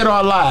genre, dead or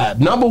alive.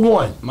 Number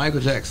 1,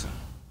 Michael Jackson.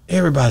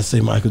 Everybody say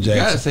Michael Jackson.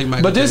 You gotta say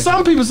Michael but there's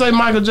Jackson. some people say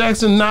Michael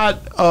Jackson not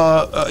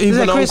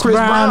even on Chris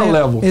Brown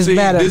level. Is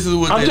better. This is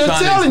what I'm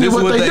just telling you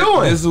what they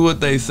doing. This is what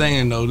they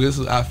saying though.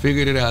 I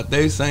figured it out.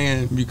 They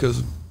saying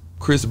because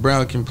Chris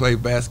Brown can play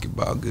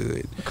basketball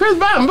good. Chris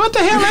Brown, what the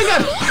hell they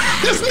got?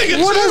 This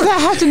nigga what does that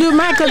have to do with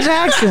Michael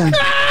Jackson?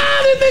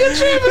 This nigga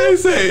tripping.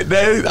 They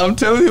said, I'm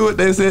telling you what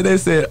they said. They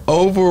said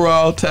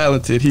overall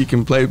talented. He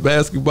can play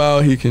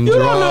basketball. He can draw.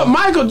 You don't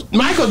know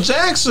Michael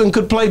Jackson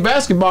could play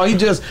basketball. He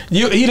didn't.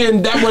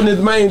 That wasn't his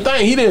main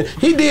thing. He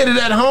did it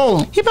at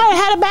home. He probably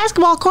had a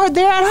basketball court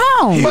there at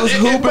home. He was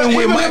hooping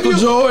with Michael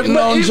Jordan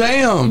on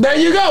Jam. There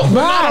you go. But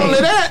not only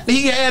that,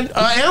 he had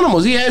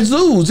animals. He had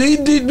zoos. They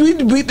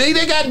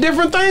got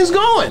different things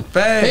going.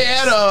 Facts. They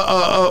had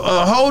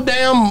a whole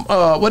damn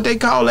what they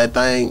call that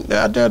thing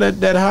out there,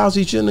 that house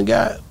he shouldn't have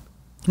got.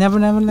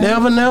 Neverland.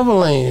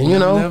 Neverland. You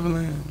know,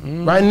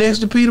 Neverland. right next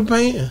to Peter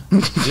Pan. Yeah.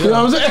 You know what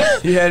I'm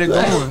saying? He had it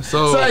going.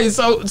 So Chris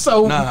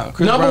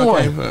number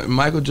Brown 1,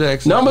 Michael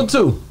Jackson. Number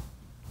 2,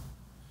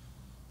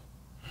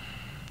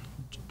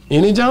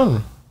 any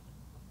genre.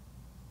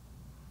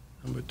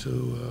 Number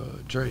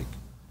 2, Drake.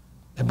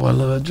 That boy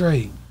love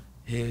Drake.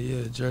 Hell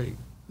yeah, Drake.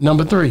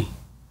 Number 3.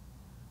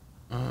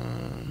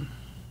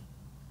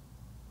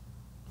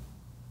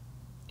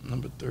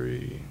 Number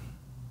 3.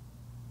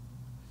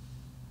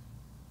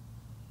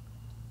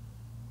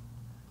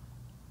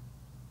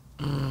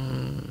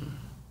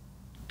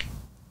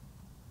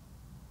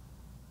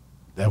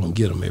 That one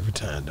get him every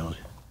time, don't it?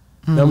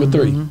 Number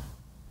 3,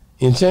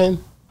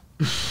 Enchanting.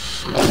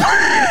 This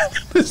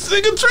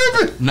nigga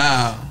tripping.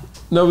 Nah.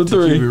 Number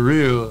 3. To keep it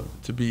real,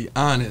 to be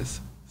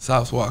honest,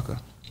 Sauce Walker.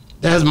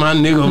 That's my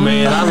nigga,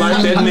 man. I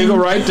like that nigga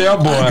right there,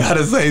 boy. I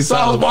gotta say,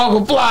 Sauce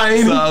Walker fly,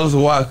 ain't he? Sauce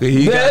Walker,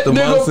 he that got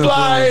the nigga most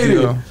fly, ain't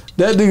influence. he?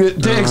 That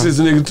nigga Texas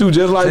nigga too,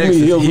 just like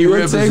Texas, me. He a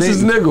represent-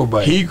 Texas nigga,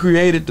 baby. He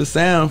created the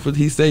sound for.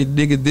 He say,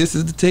 "Nigga, this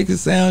is the Texas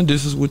sound.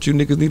 This is what you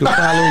niggas need to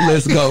follow.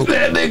 Let's go."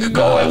 That nigga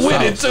going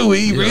with it too.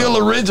 He real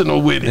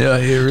original with it. Yeah,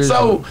 he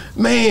original. So,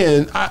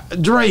 man,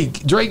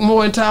 Drake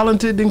more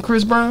talented than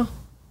Chris Brown?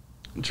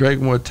 Drake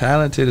more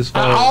talented as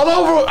far All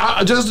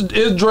over,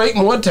 is Drake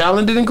more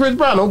talented than Chris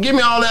Brown? Don't give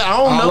me all that. I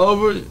don't know. all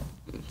over.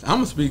 I'm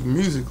gonna speak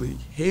musically.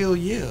 Hell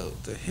yeah,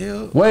 the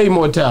hell. Way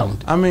more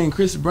talented. I mean,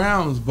 Chris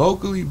Brown's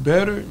vocally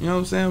better. You know what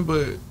I'm saying?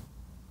 But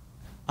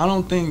I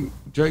don't think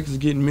Drake is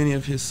getting many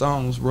of his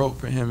songs wrote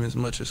for him as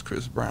much as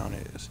Chris Brown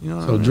is. You know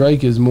what I mean?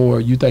 Drake is more.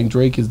 You think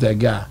Drake is that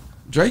guy?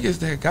 Drake is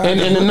that guy.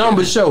 And the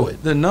numbers show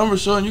it. The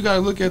numbers show, and you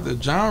gotta look at the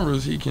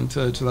genres he can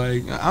touch.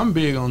 Like, I'm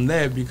big on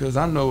that because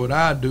I know what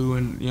I do,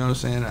 and you know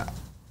what I'm saying.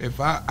 If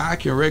I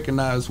can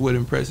recognize what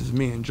impresses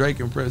me, and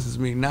Drake impresses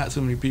me. Not too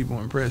many people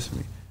impress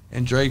me,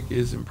 and Drake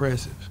is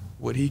impressive.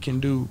 What he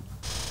can do,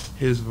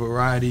 his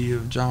variety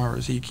of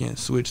genres he can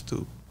switch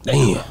to.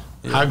 Damn. Yeah.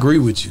 I agree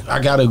with you. I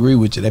gotta agree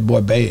with you. That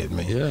boy bad,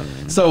 man. Yeah,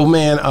 man. So,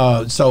 man,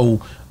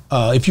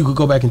 if you could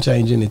go back and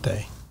change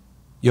anything,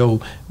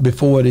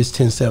 before this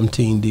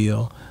 1017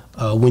 deal,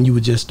 when you were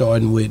just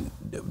starting with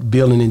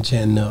building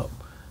Enchanting up,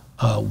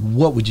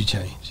 what would you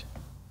change?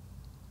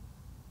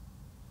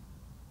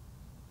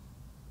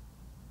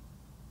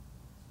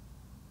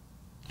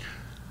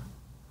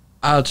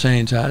 I'll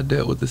change how I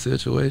dealt with the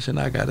situation.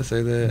 I gotta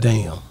say that.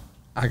 Damn.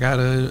 I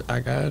gotta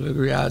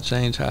agree. I'll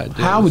change how I dealt.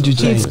 How would you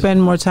change? He'd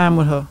spend more time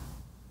with her,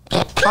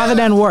 other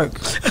than work.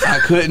 I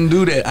couldn't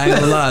do that. I ain't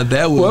gonna lie.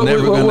 That was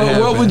never gonna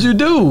happen. What would you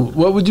do?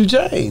 What would you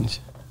change?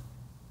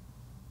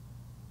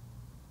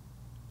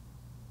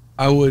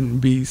 I wouldn't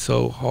be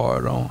so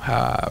hard on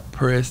how I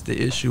pressed the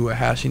issue or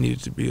how she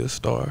needed to be a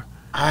star.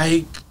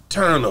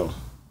 Eternal.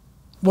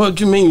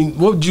 What you mean?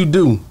 What would you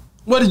do?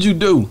 What did you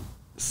do?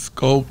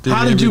 Sculpted.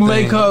 How did you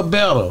make her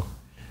better?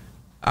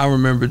 I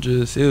remember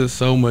it was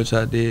so much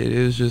I did.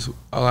 It's just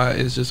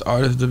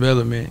artist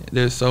development.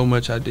 There's so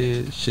much I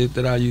did. Shit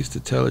that I used to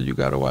tell her you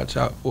gotta watch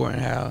out for,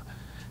 and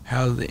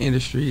how the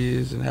industry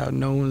is, and how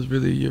no one's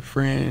really your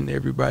friend.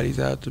 Everybody's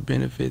out to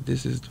benefit.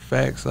 This is the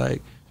facts.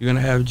 Like, you're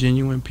gonna have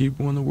genuine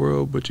people in the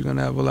world, but you're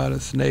gonna have a lot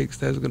of snakes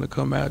that's gonna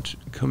come at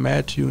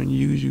you and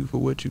use you for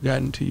what you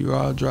got until you're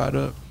all dried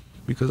up.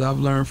 Because I've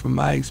learned from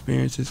my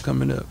experiences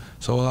coming up.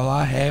 So all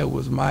I had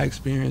was my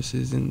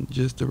experiences in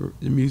just the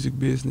music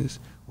business,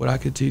 what I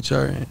could teach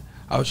her, and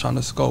I was trying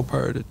to scope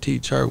her to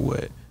teach her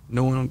what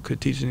no one could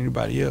teach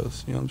anybody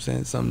else. You know what I'm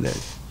saying? Something that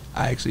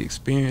I actually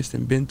experienced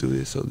and been through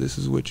this, so this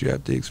is what you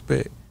have to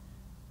expect.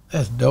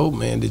 That's dope,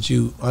 man, that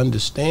you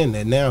understand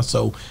that now.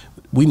 So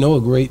we know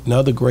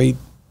another great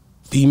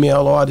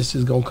female artist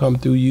is gonna come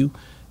through you,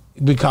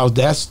 because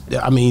this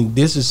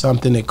is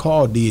something that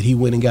Carl did. He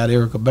went and got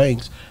Erica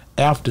Banks.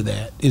 After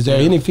that, is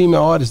there any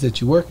female artists that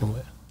you're working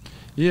with?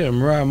 Yeah,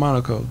 Mariah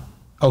Monaco.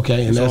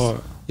 Okay, and that's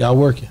hard. Y'all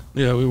working?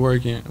 Yeah, we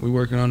working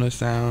on the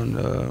sound,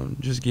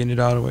 just getting it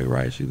all the way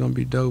right. She's gonna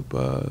be dope.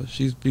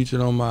 She's featured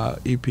on my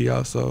EP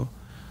also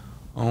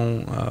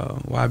on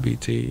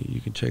YBT. You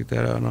can check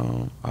that out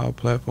on all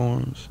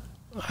platforms.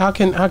 How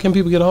can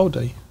people get a hold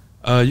of you?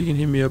 You can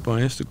hit me up on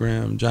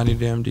Instagram,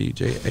 JhonnieDamnD,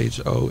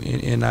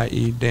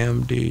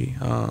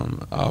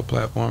 JhonnieDamnD, all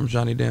platforms,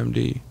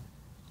 JhonnieDamnD,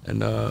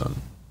 and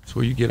it's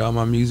where you get all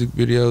my music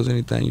videos,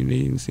 anything you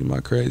need, and see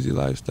my crazy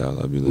lifestyle.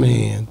 I'll be living.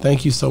 Man,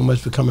 thank you so much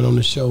for coming on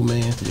the show,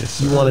 man. Yes,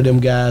 sir. You one of them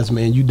guys,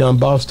 man. You done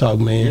boss talk,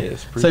 man.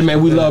 Yes, say,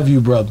 man, we love you,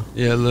 brother.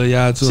 Yeah, love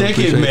y'all too. Check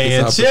it,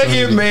 man. Check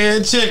it,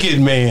 man. Check it,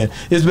 man.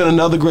 It's been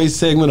another great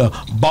segment of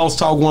Boss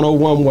Talk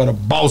 101, where the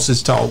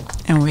bosses talk.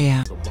 And we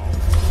out.